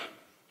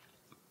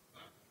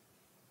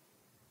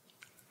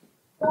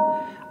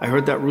 I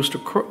heard that rooster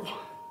crow.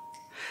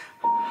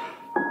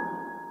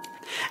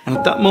 And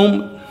at that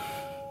moment,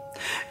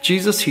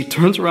 Jesus, he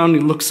turns around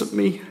and he looks at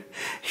me.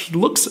 He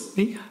looks at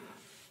me.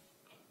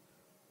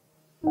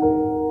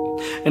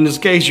 And his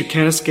gaze, you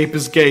can't escape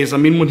his gaze. I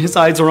mean, when his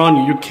eyes are on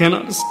you, you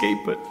cannot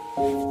escape it.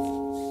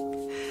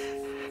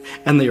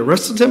 And they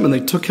arrested him and they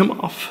took him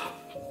off.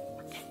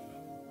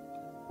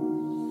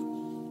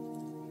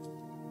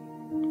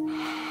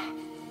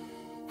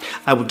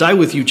 I will die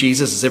with you,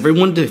 Jesus.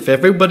 If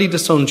everybody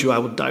disowns you, I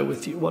will die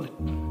with you. What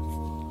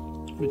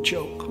a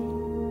joke.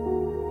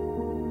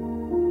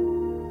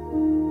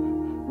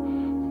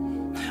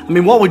 I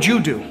mean, what would you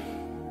do?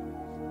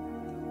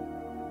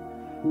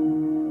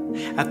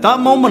 At that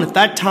moment, at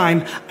that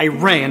time, I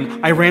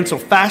ran. I ran so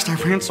fast, I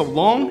ran so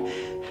long.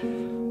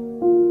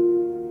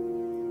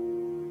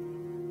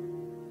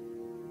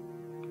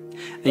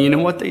 And you know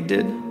what they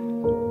did?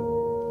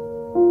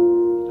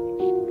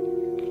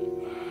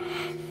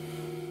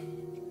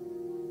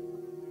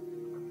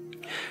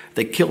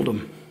 They killed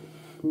him.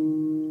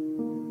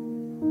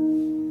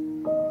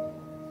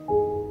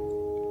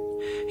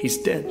 He's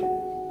dead.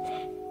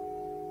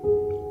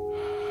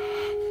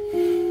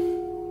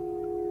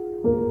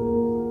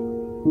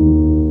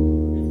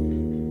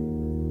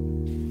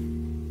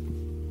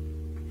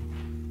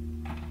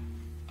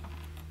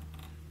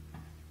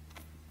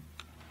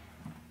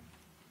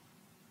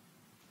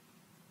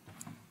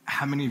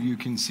 How many of you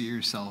can see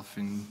yourself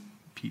in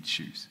Pete's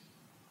shoes?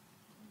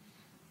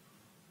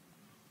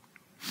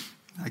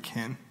 I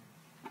can.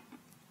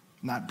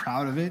 Not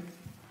proud of it.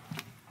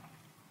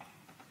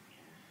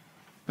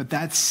 But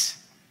that's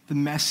the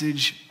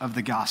message of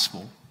the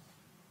gospel.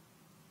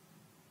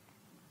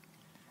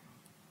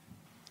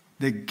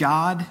 That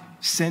God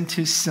sent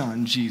his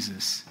son,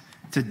 Jesus,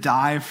 to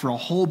die for a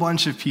whole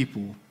bunch of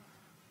people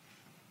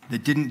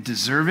that didn't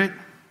deserve it,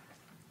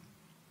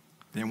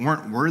 that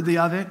weren't worthy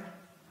of it,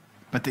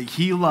 but that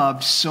he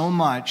loved so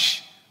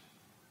much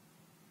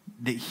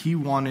that he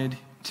wanted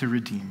to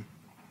redeem.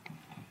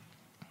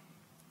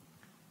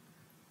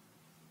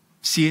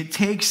 See, it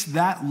takes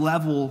that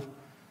level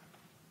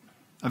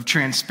of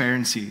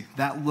transparency,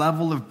 that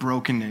level of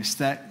brokenness,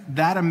 that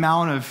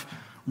amount of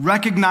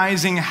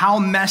recognizing how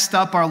messed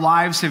up our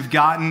lives have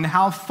gotten,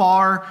 how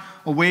far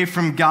away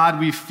from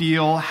God we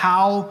feel,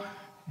 how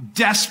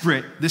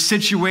desperate the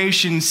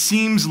situation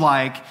seems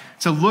like,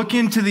 to look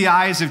into the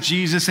eyes of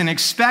Jesus and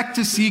expect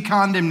to see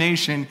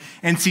condemnation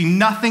and see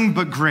nothing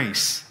but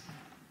grace.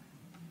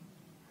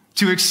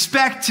 To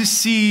expect to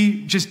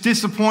see just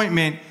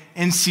disappointment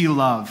and see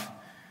love.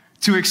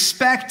 To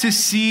expect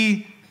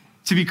to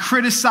be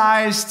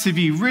criticized, to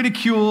be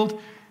ridiculed.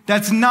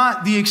 That's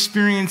not the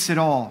experience at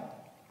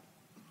all.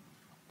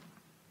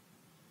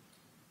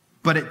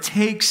 But it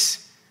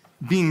takes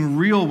being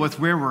real with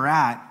where we're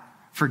at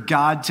for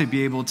God to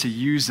be able to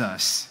use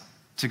us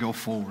to go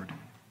forward.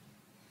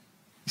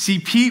 See,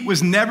 Pete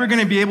was never going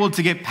to be able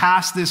to get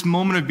past this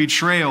moment of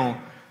betrayal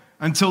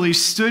until he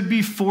stood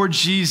before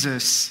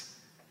Jesus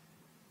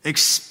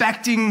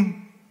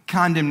expecting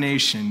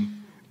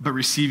condemnation, but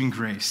receiving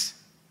grace.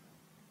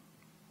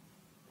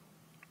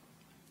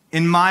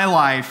 In my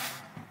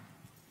life,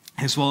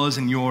 as well as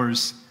in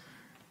yours,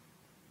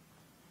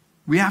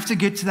 we have to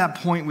get to that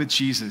point with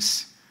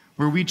Jesus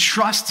where we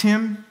trust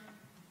him,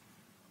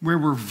 where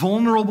we're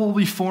vulnerable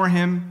before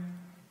him,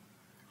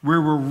 where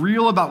we're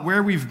real about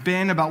where we've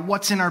been, about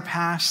what's in our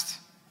past,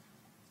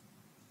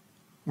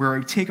 where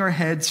we take our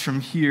heads from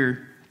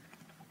here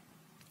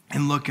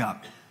and look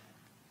up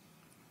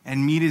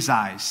and meet his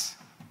eyes.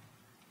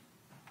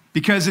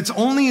 Because it's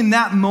only in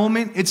that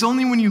moment, it's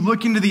only when you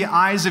look into the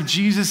eyes of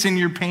Jesus in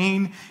your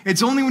pain,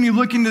 it's only when you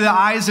look into the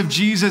eyes of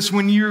Jesus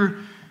when you're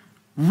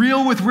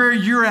real with where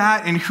you're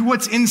at and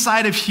what's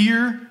inside of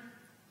here,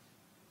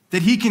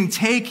 that he can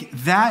take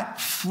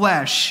that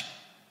flesh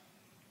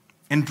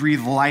and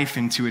breathe life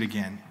into it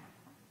again.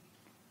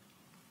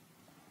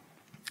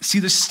 See,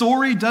 the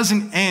story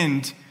doesn't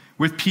end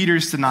with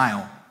Peter's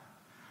denial.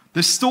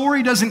 The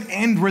story doesn't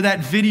end where that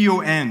video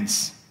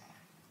ends.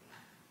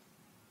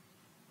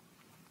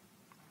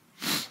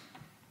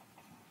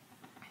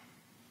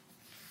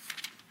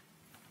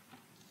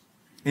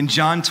 In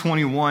John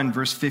 21,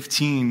 verse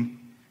 15,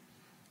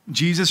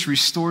 Jesus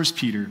restores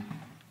Peter.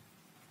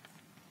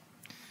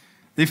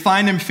 They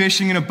find him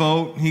fishing in a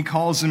boat. He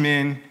calls him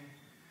in.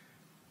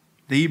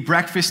 They eat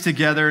breakfast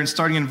together, and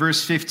starting in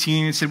verse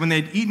 15, it said, when they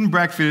had eaten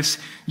breakfast,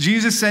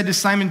 Jesus said to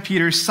Simon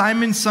Peter,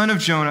 Simon, son of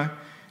Jonah,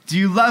 do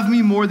you love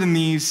me more than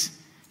these?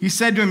 He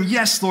said to him,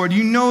 yes, Lord,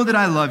 you know that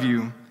I love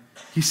you.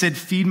 He said,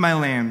 feed my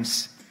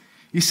lambs.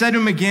 He said to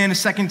him again a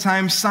second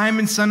time,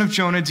 Simon, son of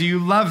Jonah, do you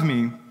love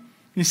me?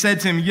 He said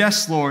to him,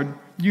 yes, Lord,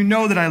 you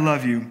know that I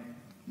love you.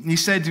 And he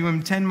said to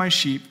him, tend my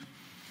sheep.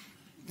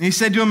 And he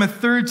said to him a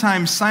third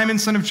time, Simon,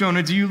 son of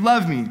Jonah, do you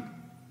love me?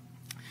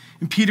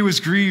 And Peter was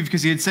grieved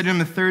because he had said to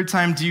him a third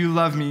time, do you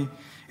love me?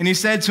 And he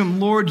said to him,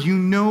 Lord, you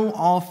know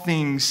all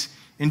things,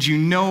 and you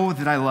know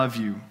that I love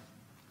you.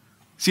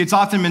 See, it's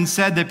often been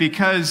said that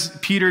because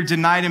Peter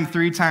denied him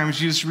 3 times,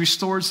 Jesus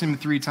restores him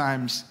 3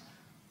 times.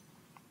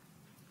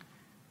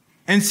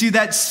 And see,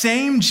 that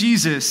same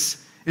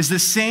Jesus is the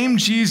same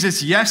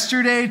Jesus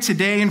yesterday,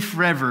 today, and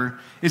forever,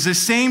 is the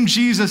same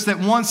Jesus that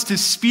wants to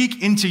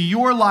speak into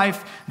your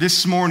life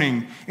this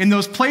morning. In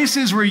those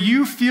places where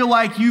you feel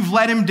like you've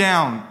let him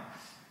down,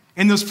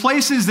 in those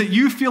places that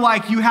you feel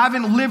like you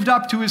haven't lived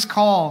up to his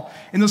call,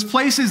 in those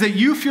places that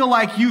you feel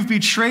like you've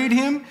betrayed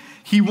him,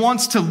 he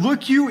wants to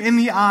look you in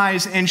the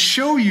eyes and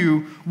show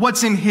you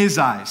what's in his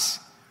eyes.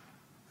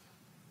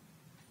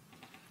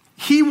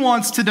 He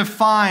wants to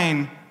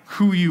define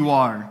who you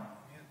are.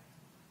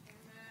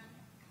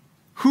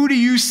 Who do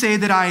you say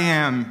that I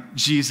am,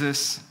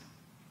 Jesus?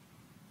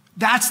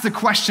 That's the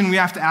question we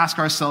have to ask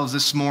ourselves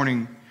this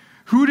morning.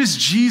 Who does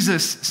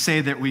Jesus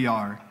say that we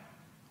are?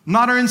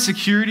 Not our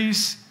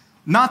insecurities,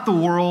 not the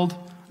world,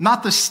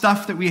 not the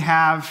stuff that we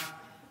have,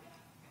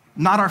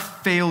 not our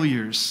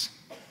failures,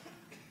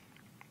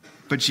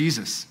 but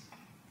Jesus.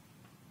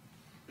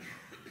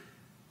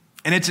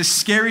 And it's a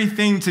scary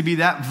thing to be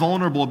that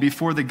vulnerable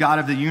before the God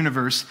of the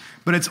universe,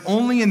 but it's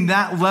only in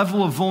that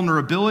level of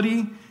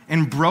vulnerability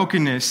and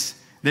brokenness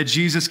that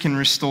Jesus can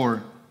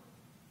restore.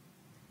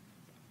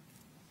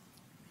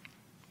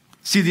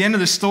 See, the end of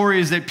the story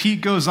is that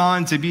Pete goes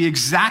on to be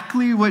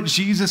exactly what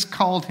Jesus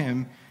called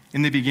him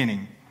in the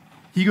beginning.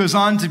 He goes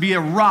on to be a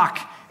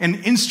rock and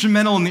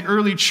instrumental in the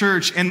early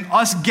church, and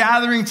us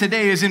gathering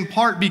today is in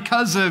part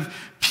because of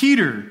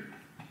Peter.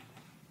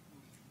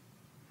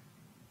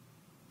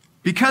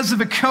 because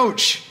of a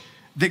coach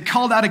that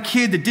called out a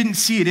kid that didn't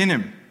see it in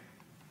him,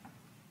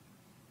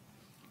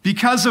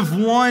 because of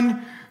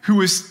one who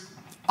was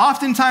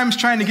oftentimes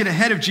trying to get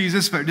ahead of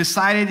Jesus, but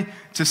decided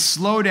to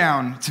slow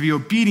down, to be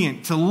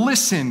obedient, to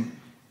listen,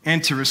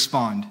 and to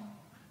respond.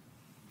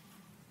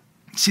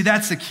 See,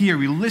 that's the key. Are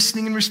we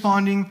listening and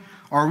responding,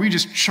 or are we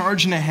just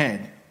charging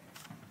ahead?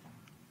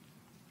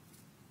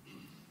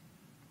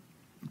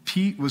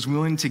 Pete was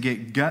willing to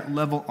get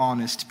gut-level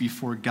honest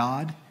before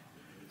God,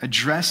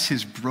 address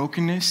his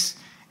brokenness,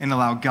 and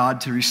allow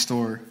God to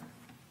restore.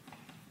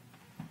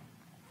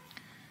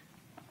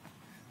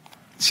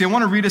 See, I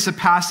want to read us a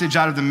passage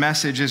out of the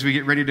Message as we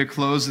get ready to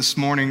close this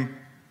morning.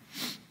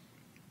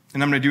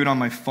 And I'm going to do it on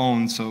my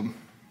phone, so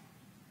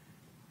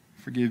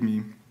forgive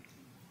me.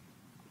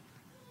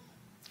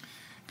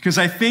 Because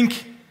I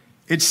think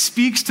it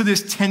speaks to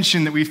this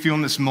tension that we feel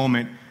in this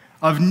moment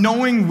of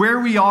knowing where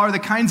we are, the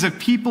kinds of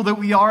people that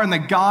we are, and the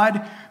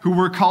God who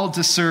we're called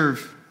to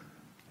serve.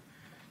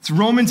 It's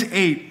Romans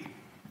 8. It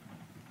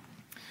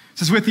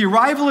says, with the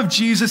arrival of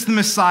Jesus the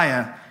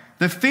Messiah,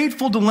 the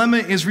fateful dilemma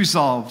is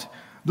resolved.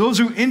 Those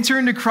who enter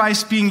into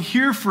Christ being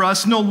here for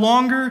us no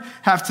longer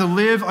have to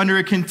live under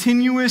a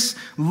continuous,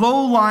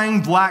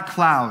 low-lying black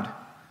cloud.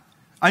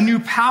 A new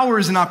power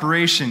is in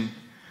operation.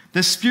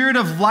 The Spirit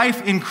of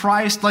life in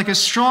Christ, like a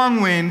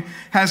strong wind,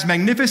 has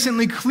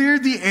magnificently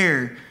cleared the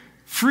air,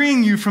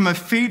 freeing you from a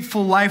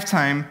fateful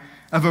lifetime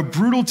of a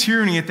brutal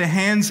tyranny at the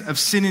hands of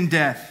sin and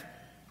death.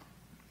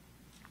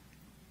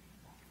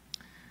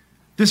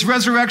 This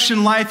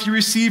resurrection life you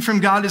receive from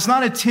God is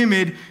not a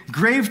timid,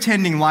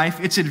 grave-tending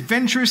life. It's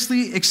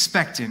adventurously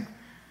expectant,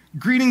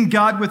 greeting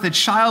God with a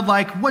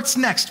childlike, "What's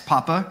next,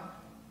 Papa?"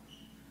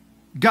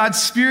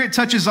 God's Spirit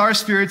touches our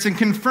spirits and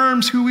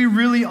confirms who we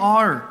really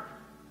are.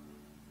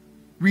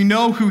 We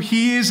know who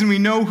He is and we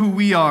know who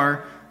we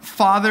are,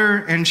 Father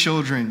and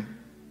children.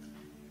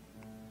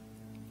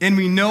 And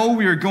we know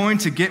we are going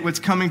to get what's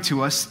coming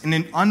to us in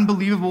an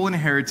unbelievable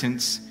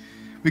inheritance.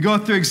 We go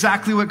through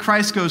exactly what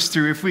Christ goes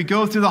through. If we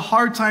go through the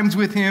hard times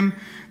with Him,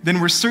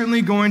 then we're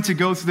certainly going to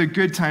go through the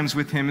good times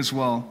with Him as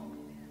well.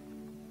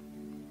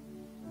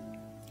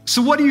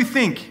 So what do you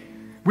think?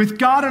 With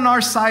God on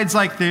our sides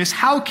like this,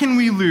 how can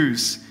we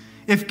lose?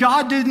 If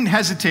God didn't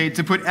hesitate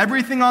to put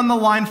everything on the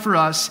line for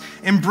us,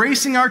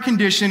 embracing our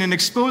condition and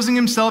exposing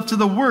Himself to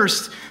the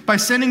worst by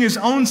sending His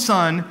own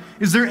Son,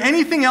 is there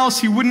anything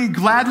else He wouldn't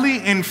gladly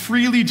and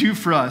freely do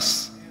for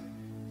us?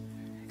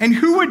 And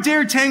who would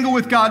dare tangle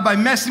with God by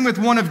messing with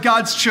one of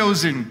God's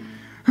chosen?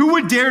 Who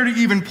would dare to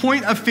even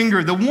point a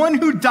finger? The one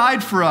who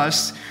died for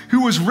us, who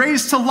was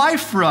raised to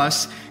life for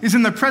us, is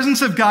in the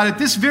presence of God at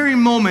this very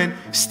moment,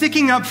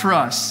 sticking up for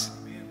us.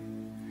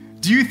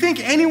 Do you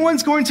think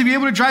anyone's going to be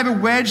able to drive a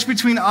wedge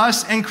between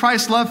us and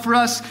Christ's love for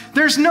us?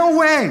 There's no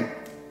way.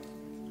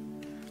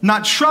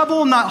 Not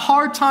trouble, not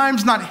hard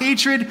times, not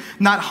hatred,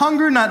 not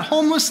hunger, not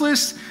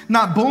homelessness,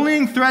 not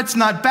bullying, threats,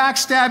 not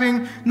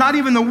backstabbing, not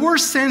even the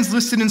worst sins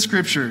listed in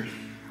Scripture.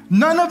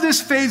 None of this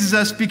phases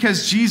us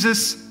because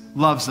Jesus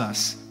loves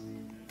us.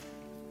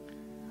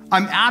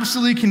 I'm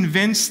absolutely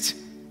convinced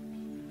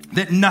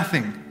that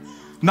nothing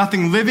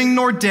living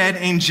nor dead,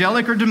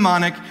 angelic or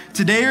demonic,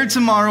 today or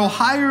tomorrow,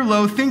 high or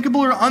low,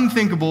 thinkable or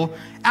unthinkable,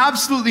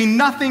 absolutely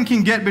nothing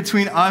can get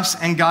between us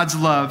and God's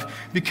love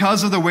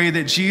because of the way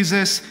that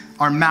Jesus,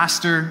 our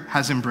Master,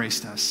 has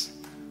embraced us.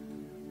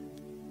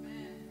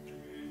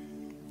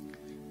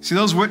 See,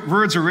 those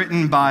words are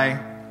written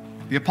by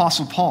the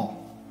Apostle Paul.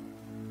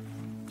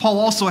 Paul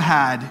also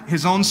had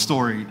his own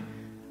story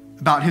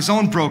about his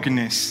own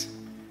brokenness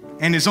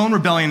and his own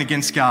rebellion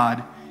against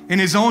God in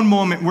his own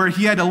moment where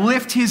he had to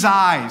lift his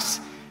eyes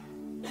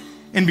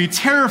and be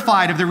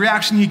terrified of the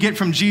reaction he'd get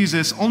from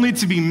Jesus, only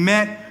to be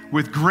met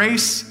with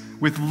grace,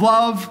 with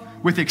love,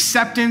 with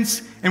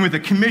acceptance, and with a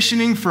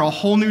commissioning for a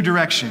whole new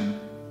direction.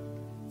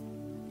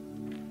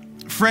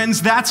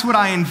 Friends, that's what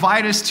I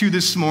invite us to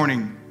this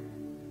morning.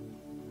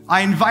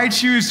 I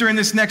invite you, during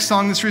this next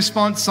song, this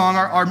response song,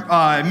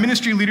 our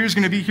ministry leader is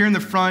going to be here in the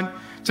front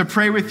to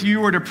pray with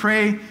you or to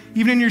pray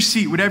even in your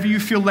seat, whatever you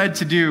feel led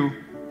to do.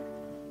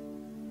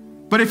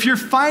 But if you're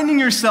finding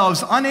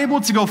yourselves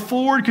unable to go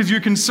forward because you're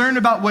concerned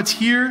about what's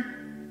here,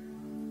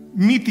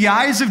 meet the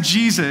eyes of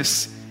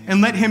Jesus and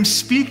let Him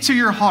speak to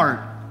your heart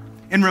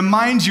and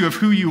remind you of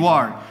who you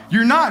are.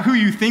 You're not who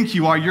you think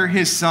you are. You're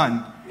His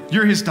son.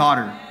 You're His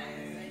daughter.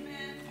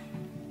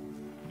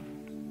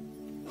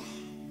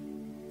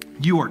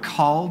 You are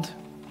called.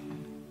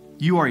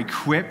 You are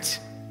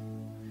equipped.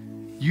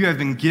 You have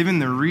been given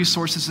the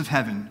resources of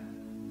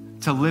heaven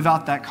to live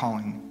out that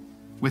calling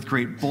with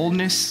great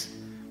boldness,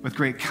 with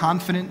great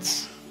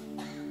confidence,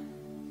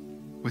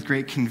 with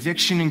great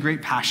conviction and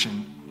great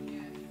passion.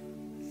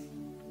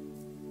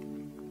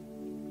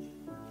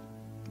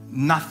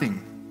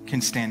 Nothing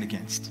can stand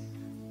against.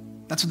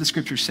 That's what the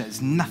Scripture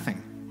says,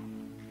 nothing.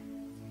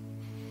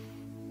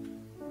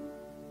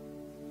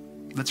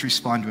 Let's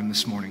respond to Him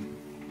this morning.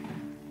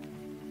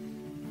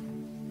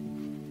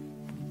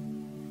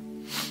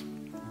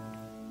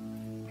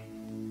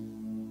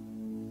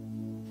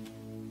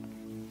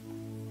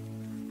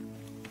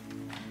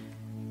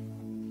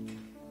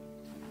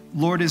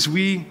 Lord, as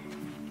we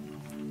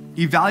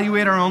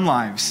evaluate our own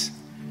lives,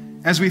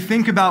 as we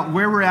think about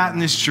where we're at in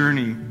this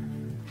journey,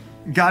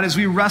 God, as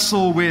we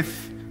wrestle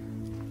with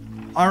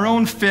our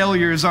own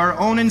failures, our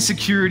own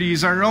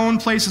insecurities, our own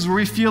places where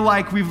we feel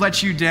like we've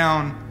let you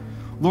down,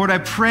 Lord, I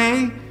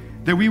pray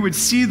that we would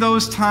see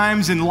those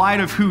times in light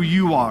of who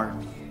you are.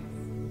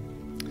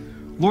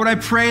 Lord, I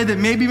pray that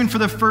maybe even for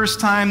the first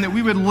time that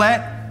we would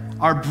let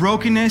our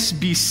brokenness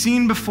be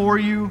seen before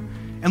you,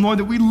 and Lord,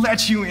 that we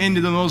let you into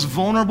the most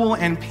vulnerable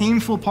and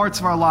painful parts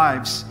of our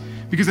lives,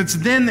 because it's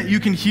then that you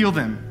can heal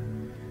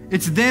them.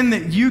 It's then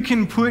that you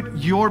can put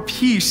your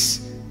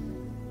peace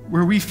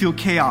where we feel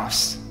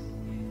chaos.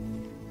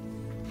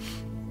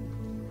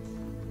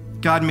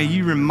 God, may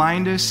you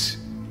remind us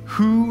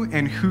who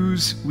and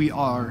whose we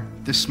are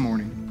this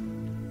morning.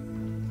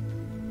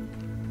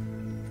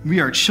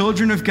 We are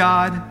children of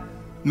God,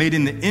 made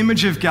in the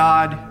image of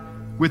God,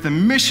 with a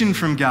mission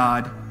from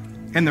God,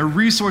 and the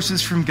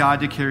resources from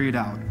God to carry it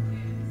out.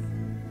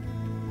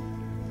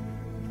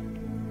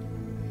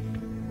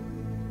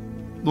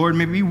 Lord,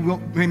 may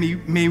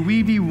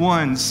we be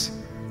ones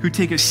who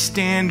take a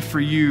stand for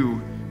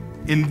you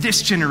in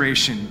this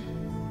generation,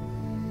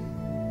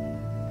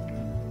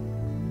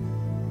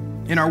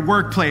 in our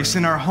workplace,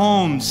 in our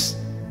homes.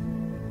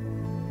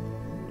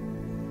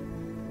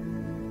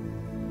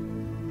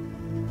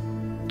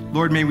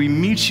 Lord, may we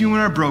meet you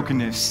in our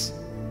brokenness,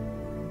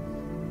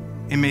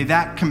 and may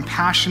that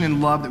compassion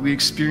and love that we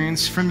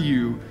experience from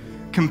you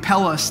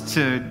compel us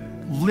to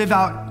live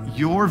out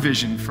your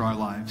vision for our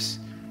lives,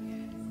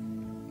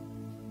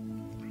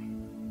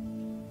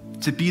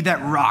 to be that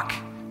rock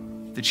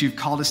that you've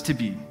called us to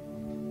be.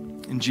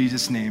 In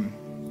Jesus' name,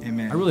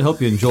 amen. I really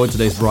hope you enjoyed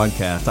today's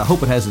broadcast. I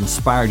hope it has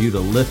inspired you to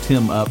lift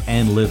him up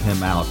and live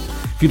him out.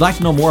 If you'd like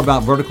to know more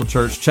about Vertical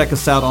Church, check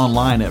us out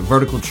online at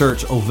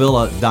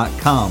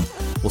verticalchurchovilla.com.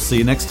 We'll see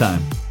you next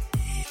time.